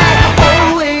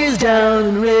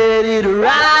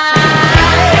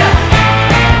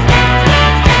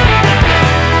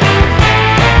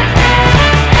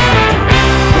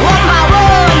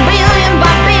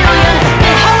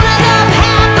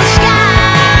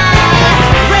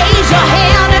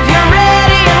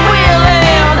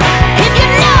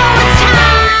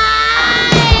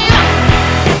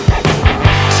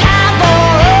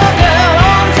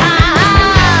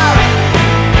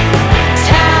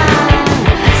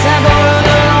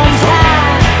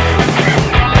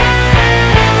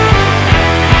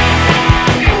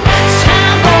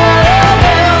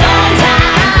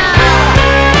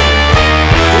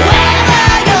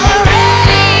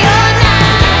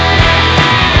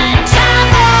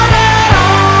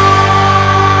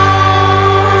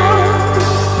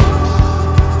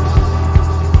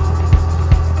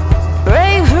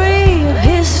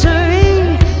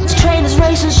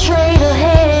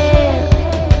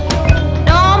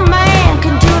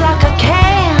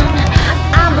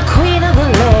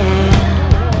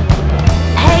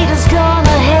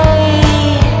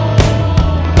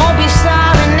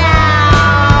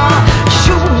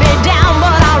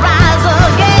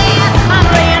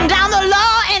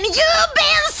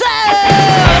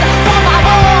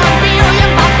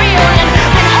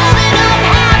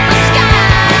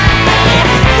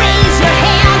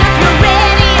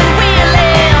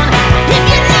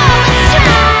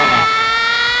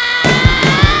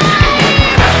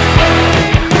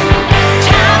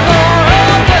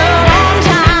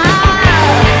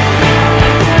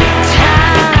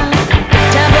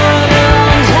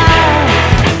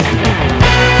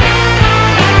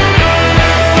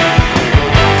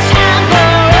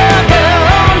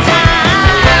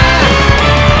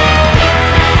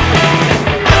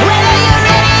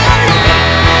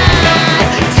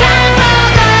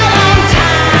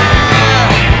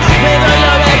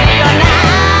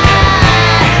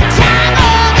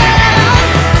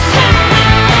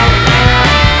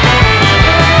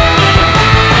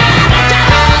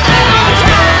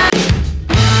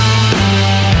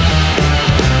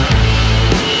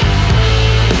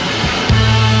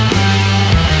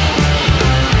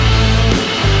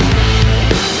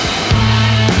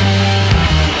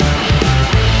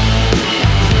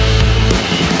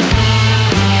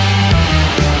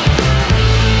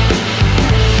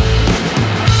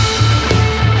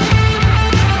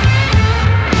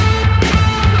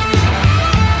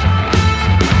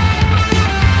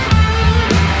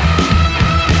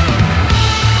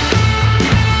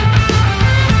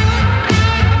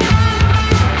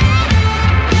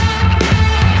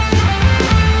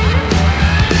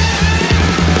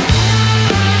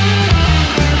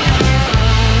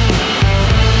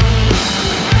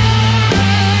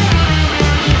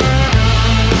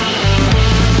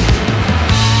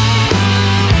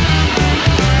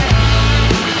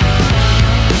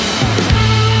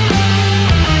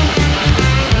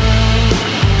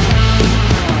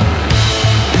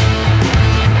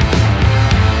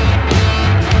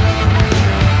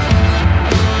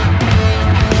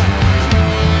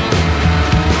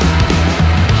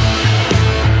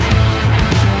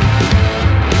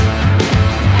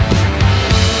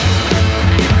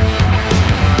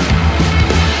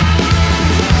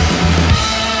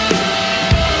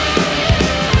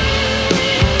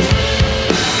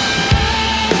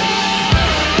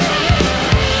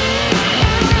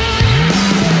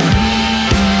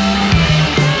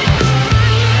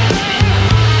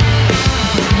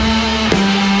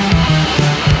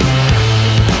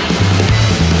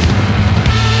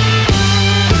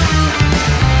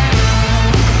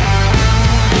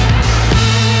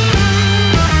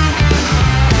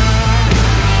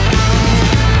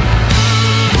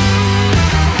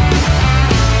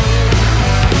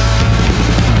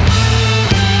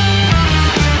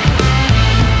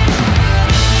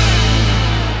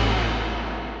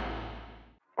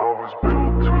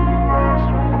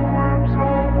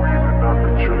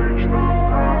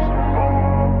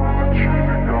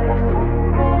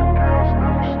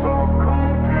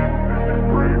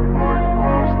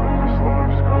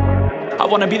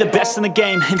 wanna be the best in the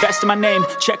game, invest in my name,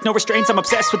 check no restraints, I'm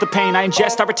obsessed with the pain. I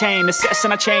ingest, I retain, assess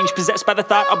and I change, possessed by the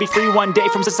thought I'll be free one day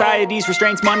from society's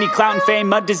restraints. Money, clout and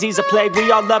fame, a disease, a plague.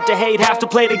 We all love to hate, have to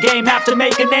play the game, have to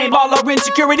make a name. All our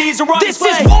insecurities are on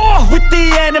display. This is war with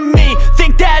the enemy,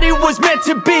 think that it was meant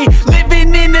to be.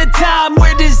 Living in a time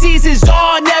where disease is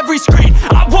on every screen.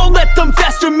 I won't let them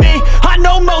fester me, I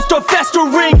know most are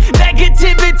festering.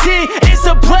 Negativity is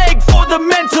a plague for the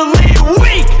mentally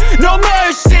weak. No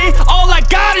mercy, all I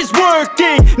got is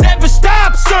working. Never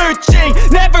stop searching,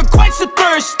 never quench the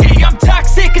thirsty. I'm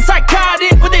toxic and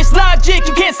psychotic with this logic,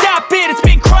 you can't stop it. It's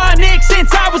been chronic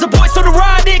since I was a boy, so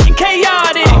neurotic and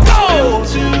chaotic. Built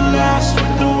to last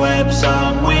with the webs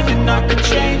I'm weaving. I could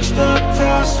change the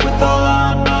past with all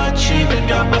I'm achieving.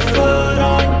 Got my foot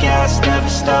on gas, never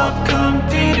stop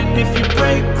competing. If you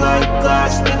break like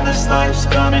glass, then this life's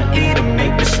gonna eat 'em.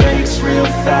 Make mistakes real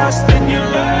fast, then you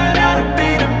learn how to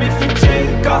beat 'em. If you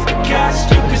take off the cast,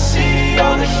 you can see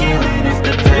all the healing. If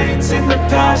the pain's in the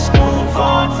past, move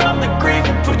on from the grave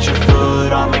and put your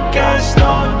foot on the gas.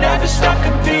 No, never stop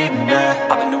competing, yeah.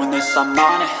 I've been doing this, I'm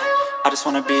on it, I just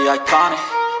wanna be iconic.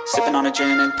 Sipping on a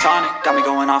gin and tonic, got me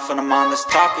going off when I'm on this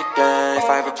topic, yeah. If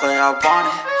I ever play, I want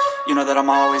it, you know that I'm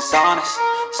always honest.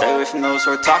 Stay away from those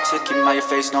who are toxic, keep them out your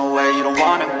face, no way, you don't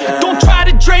want them, yeah. Don't try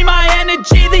to drain my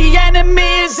energy, the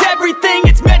enemy is everything.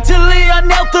 It's mentally,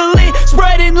 unhealthily,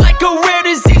 spreading like a rare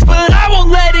disease. But I won't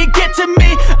let it get to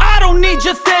me, I don't need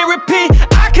your therapy.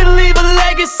 I can leave a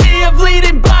legacy of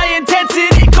leading by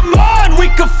intensity. Come on, we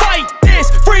can fight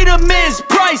this, freedom is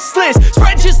priceless.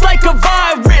 Spread just like a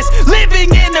virus,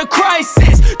 living in a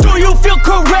crisis. Do you feel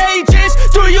courageous?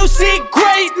 Do you seek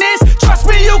greatness? Trust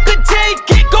me, you can take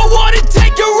it, go on and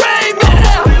take your aim,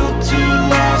 yeah. Built to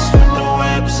last with the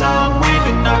webs I'm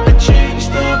weaving. I could change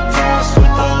the past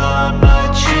with all I'm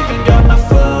achieving. Got my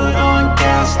foot on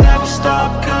gas, never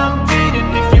stop competing.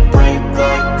 If you break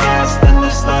like glass, then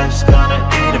this life's gonna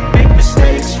eat 'em. Make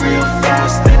mistakes real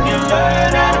fast, then you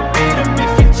learn how to beat 'em.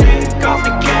 If you take off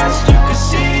the cast, you can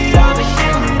see all the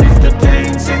healing. If the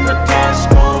pain's in the past,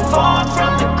 move on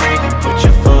from the grave and put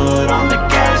your foot on the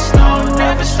gas. No,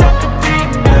 never stop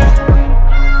competing, yeah.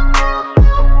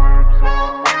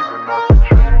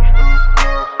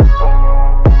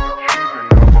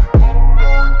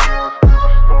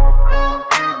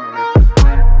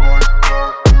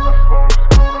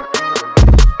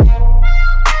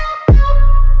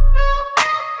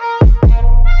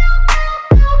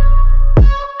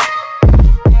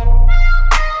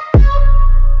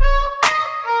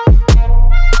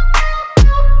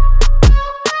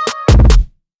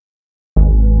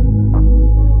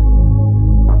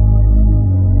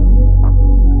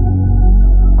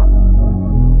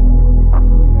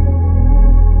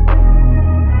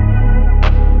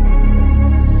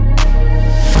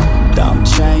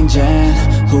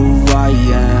 Who I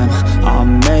am,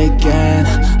 I'm making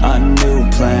a new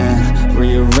plan,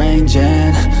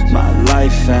 rearranging my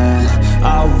life and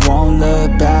I won't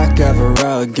look back ever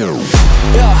again.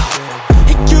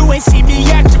 You ain't see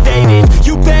me activated,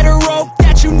 you better hope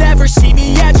that you never see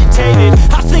me agitated.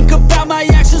 I think about my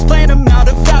actions, plan them out,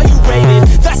 evaluated.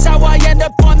 That's how I end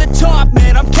up on the top,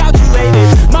 man, I'm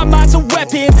calculated. My mind's a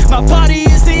weapon, my body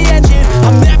is the engine.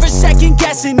 I'm never second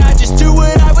guessing, I just do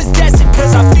what I was destined.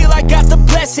 Cause I feel I got the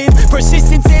blessing,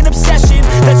 persistence and obsession.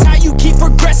 That's how you keep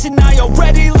progressing, I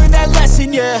already learned that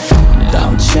lesson, yeah.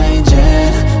 I'm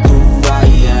changing who I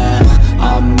am,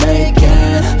 I'm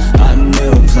making a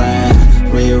new plan,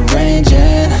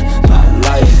 rearranging my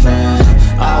life and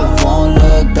I won't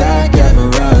look back ever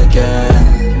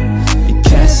again. You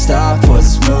can't stop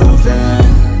what's moving,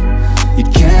 you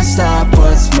can't stop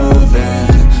what's moving.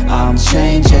 I'm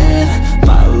changing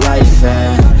my life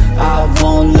and I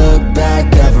won't look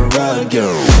back ever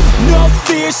again. No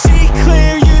fear, see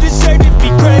clear, you deserve to be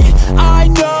great. I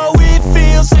know it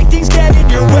feels like things get in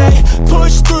your way.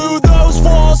 Push through those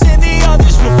walls and the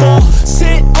others will fall.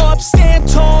 Sit up, stand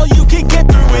tall, you can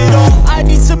get through it all. I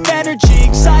need some energy,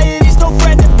 anxiety's no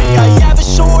friend to me. I have a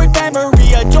short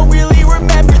memory, I don't really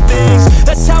remember things.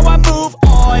 That's how I move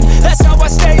on, that's how I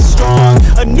stay strong.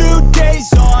 A new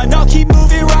day's on, I'll keep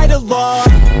moving right along.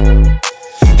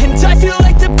 And I feel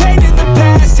like the pain in the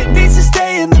past, it needs to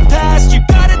stay in the past. You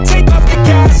gotta take off the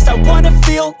cast. I wanna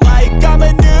feel like I'm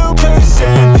a new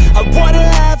person, I wanna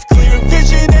have clear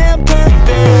vision and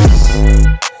purpose.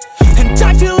 And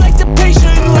I feel like the pain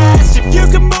shouldn't last. If you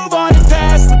can move on and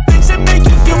past the things that make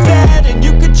you feel bad, and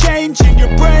you can change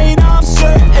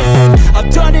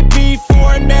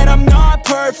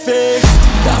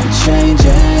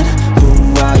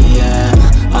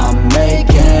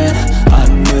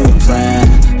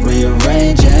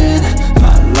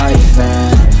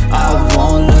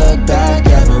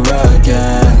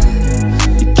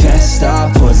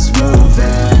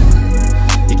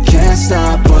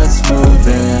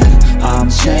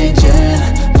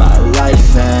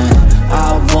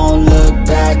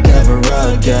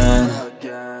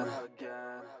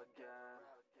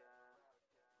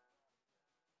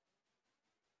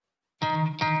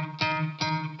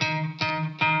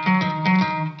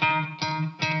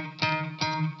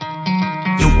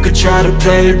try to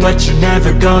play, but you're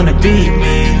never gonna beat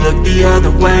me. Look the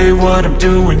other way, what I'm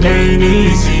doing ain't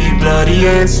easy. Bloody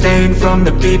hands stained from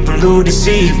the people who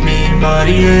deceive me.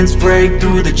 Muddy hands break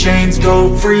through the chains,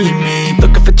 go free me.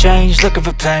 Looking for change, looking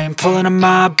for pain, pulling a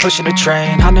mob, pushing a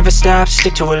train. I'll never stop,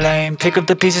 stick to a lane, pick up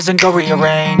the pieces and go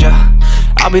rearrange.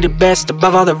 I'll be the best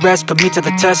above all the rest, put me to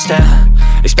the test and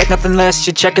expect nothing less,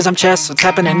 your check is I'm chess, what's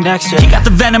happening next, yeah. He got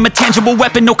the venom, a tangible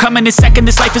weapon, no coming in second.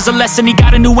 This life is a lesson, he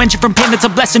got a new engine from pain, it's a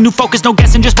blessing. New focus, no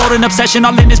guessing, just bold and obsession.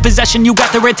 All in his possession, you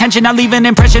got their attention. I'll leave an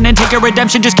impression and take a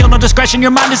redemption. Just kill, no discretion,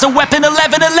 your mind is a weapon.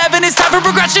 11-11, it's time for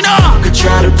progression, You could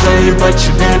try to play, but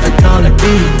you're never gonna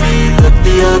beat me. Look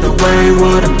the other way,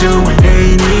 what I'm doing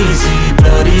ain't easy.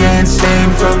 Bloody hands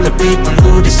stained from the people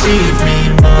who deceive me.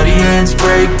 Muddy hands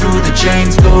break through the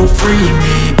chains, go free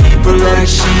me. People like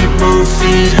sheep move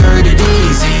feet, hurt it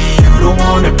easy. You don't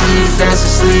wanna be fast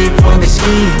asleep when they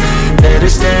scheming. Better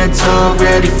stand tall,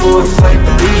 ready for a fight,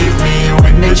 believe me.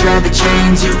 When they try the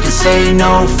chains, you can say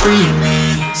no, free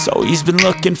me. So he's been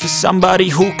looking for somebody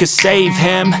who could save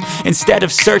him, instead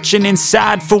of searching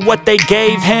inside for what they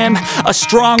gave him. A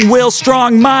strong will,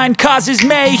 strong mind causes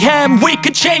mayhem. We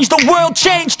could change the world,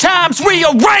 change times,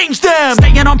 rearrange them.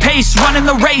 Staying on pace, running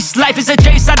the race. Life is a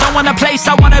chase, I don't want a place,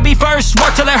 I wanna be first.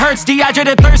 Work till it hurts,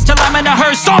 dehydrated thirst till I'm in a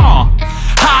hearse.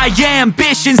 High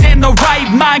ambitions and the right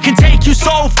mind can take you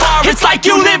so far. It's like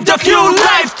you lived a few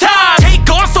lifetimes. Take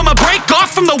off from a break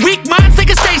off from the weak minds, they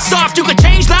can stay soft. You can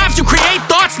change lives, you create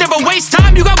thoughts, never waste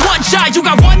time. You got one shot, you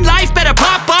got one life, better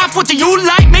pop off. What do you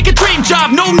like? Make a dream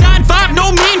job. No 9-5,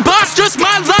 no mean boss, just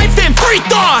my life and free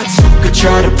thoughts. You could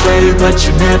try to play, but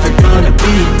you're never gonna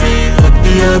beat me. Look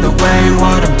the other way,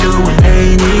 what I'm doing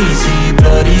ain't easy.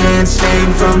 Bloody hands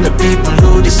stained from the people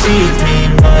who deceive me.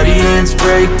 Muddy hands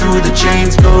break through the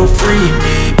chains, go free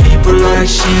me. People like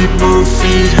sheep move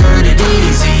feet, hurt it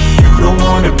easy. You don't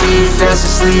wanna be fast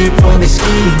asleep when they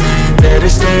scheming. Better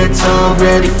stand tall,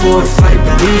 ready for a fight,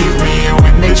 believe me.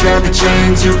 When they try the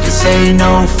chains, you can say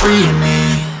no, free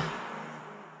me.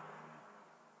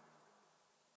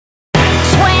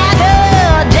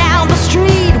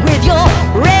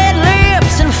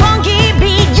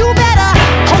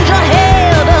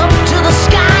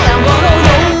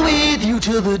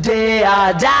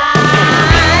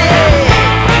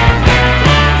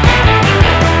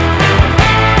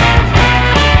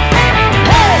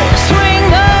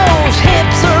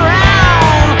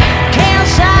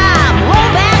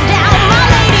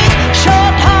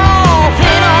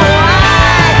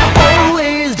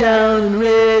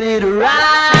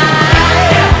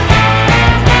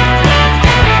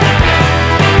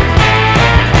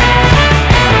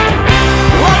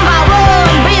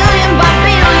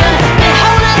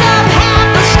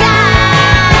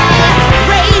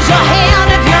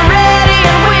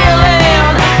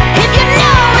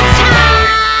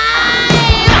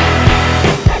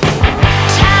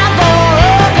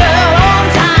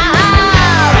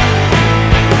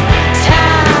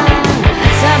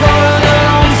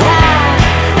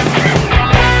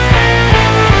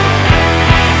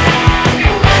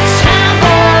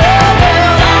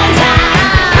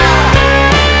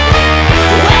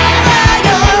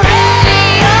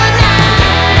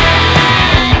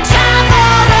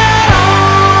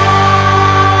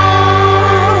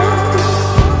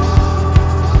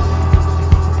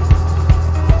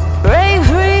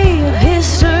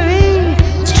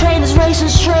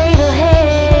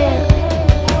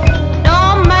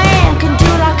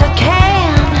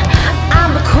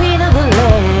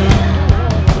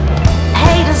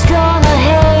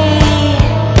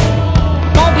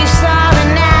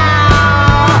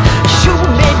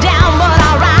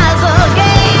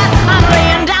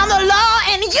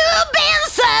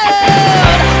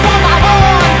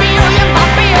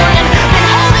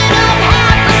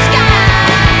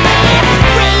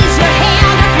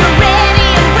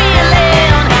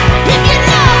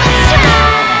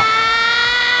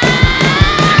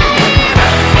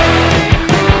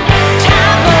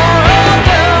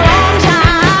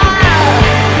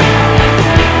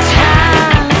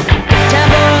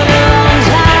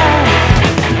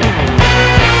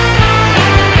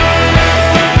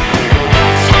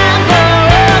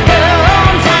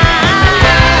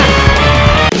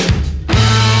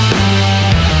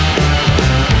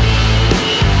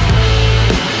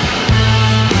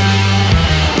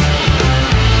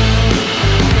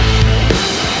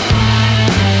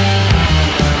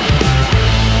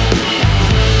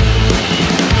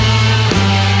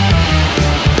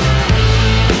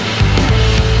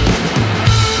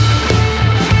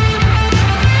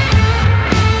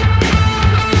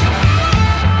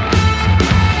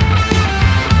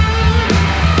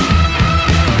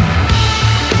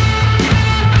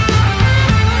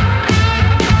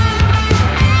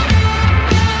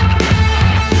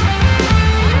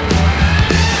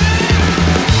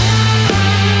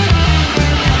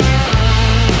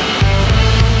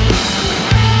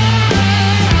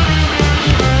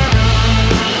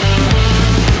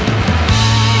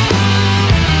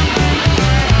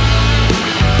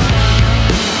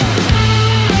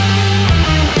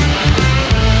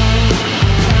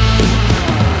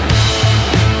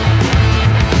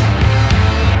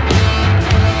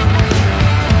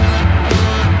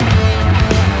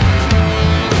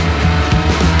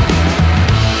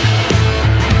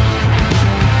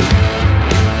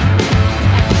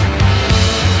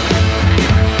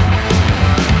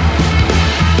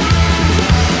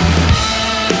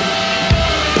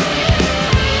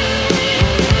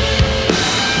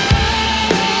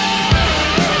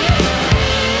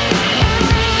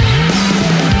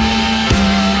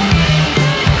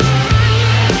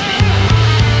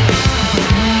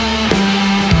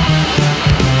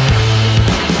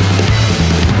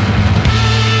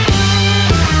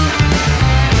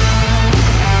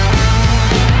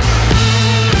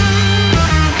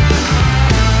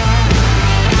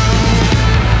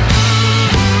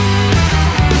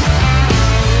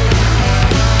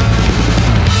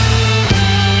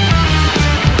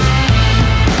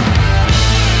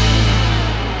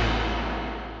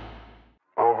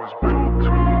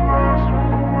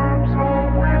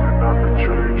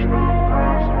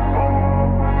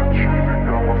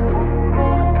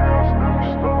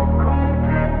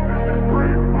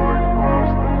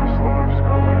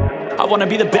 wanna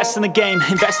be the best in the game,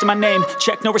 invest in my name,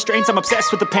 check no restraints, I'm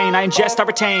obsessed with the pain. I ingest, I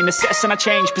retain, assess and I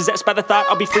change, possessed by the thought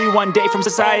I'll be free one day from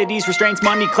society's restraints.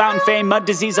 Money, clout and fame, mud,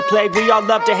 disease, a plague. We all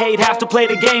love to hate, have to play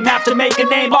the game, have to make a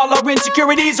name. All our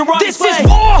insecurities are on display. This is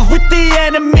war with the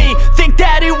enemy, think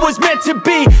that it was meant to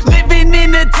be. Living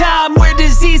in a time where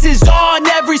disease is on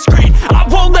every screen. I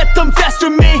won't let them fester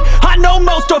me, I know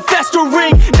most are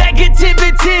festering.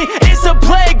 Negativity is a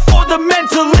plague for the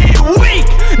mentally weak.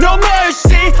 No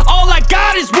mercy, all I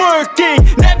got is working.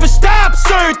 Never stop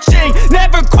searching,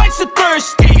 never quench the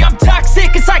thirsty. I'm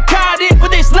toxic and psychotic,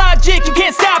 with this logic you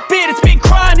can't stop it. It's been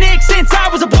chronic since I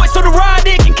was a boy, so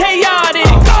neurotic and chaotic.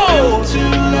 Built to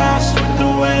last with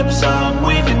the webs I'm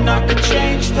weaving. I could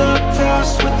change the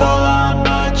past with all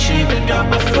I'm achieving. Got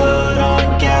my foot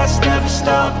on gas, never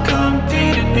stop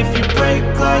competing. If you break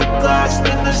like glass,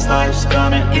 then this life's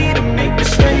gonna eat 'em. Make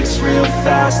mistakes real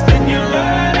fast, then you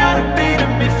learn how to beat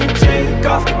 'em. If you take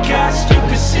off the cast, you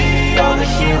can see all the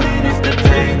healing. If the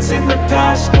pain's in the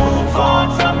past, move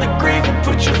on from the grave and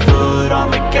put your foot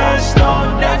on the gas.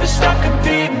 No, never stop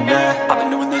competing, yeah. I've been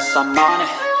doing this, I'm on it.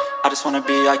 I just wanna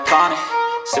be iconic.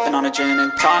 Sipping on a gin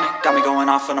and tonic, got me going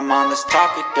off when I'm on this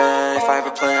topic, yeah. If I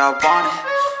ever play, I want it.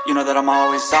 You know that I'm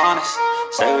always honest.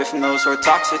 Stay away from those who are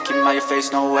toxic. Keep them out your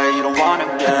face, no way, you don't want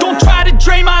them, yeah. Don't try to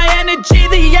drain my energy.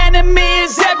 The enemy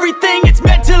is everything. It's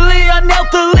mentally,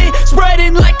 unhealthily,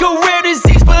 spreading like a rare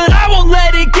disease. But I won't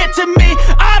let it get to me.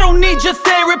 I don't need your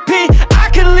therapy. I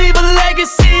can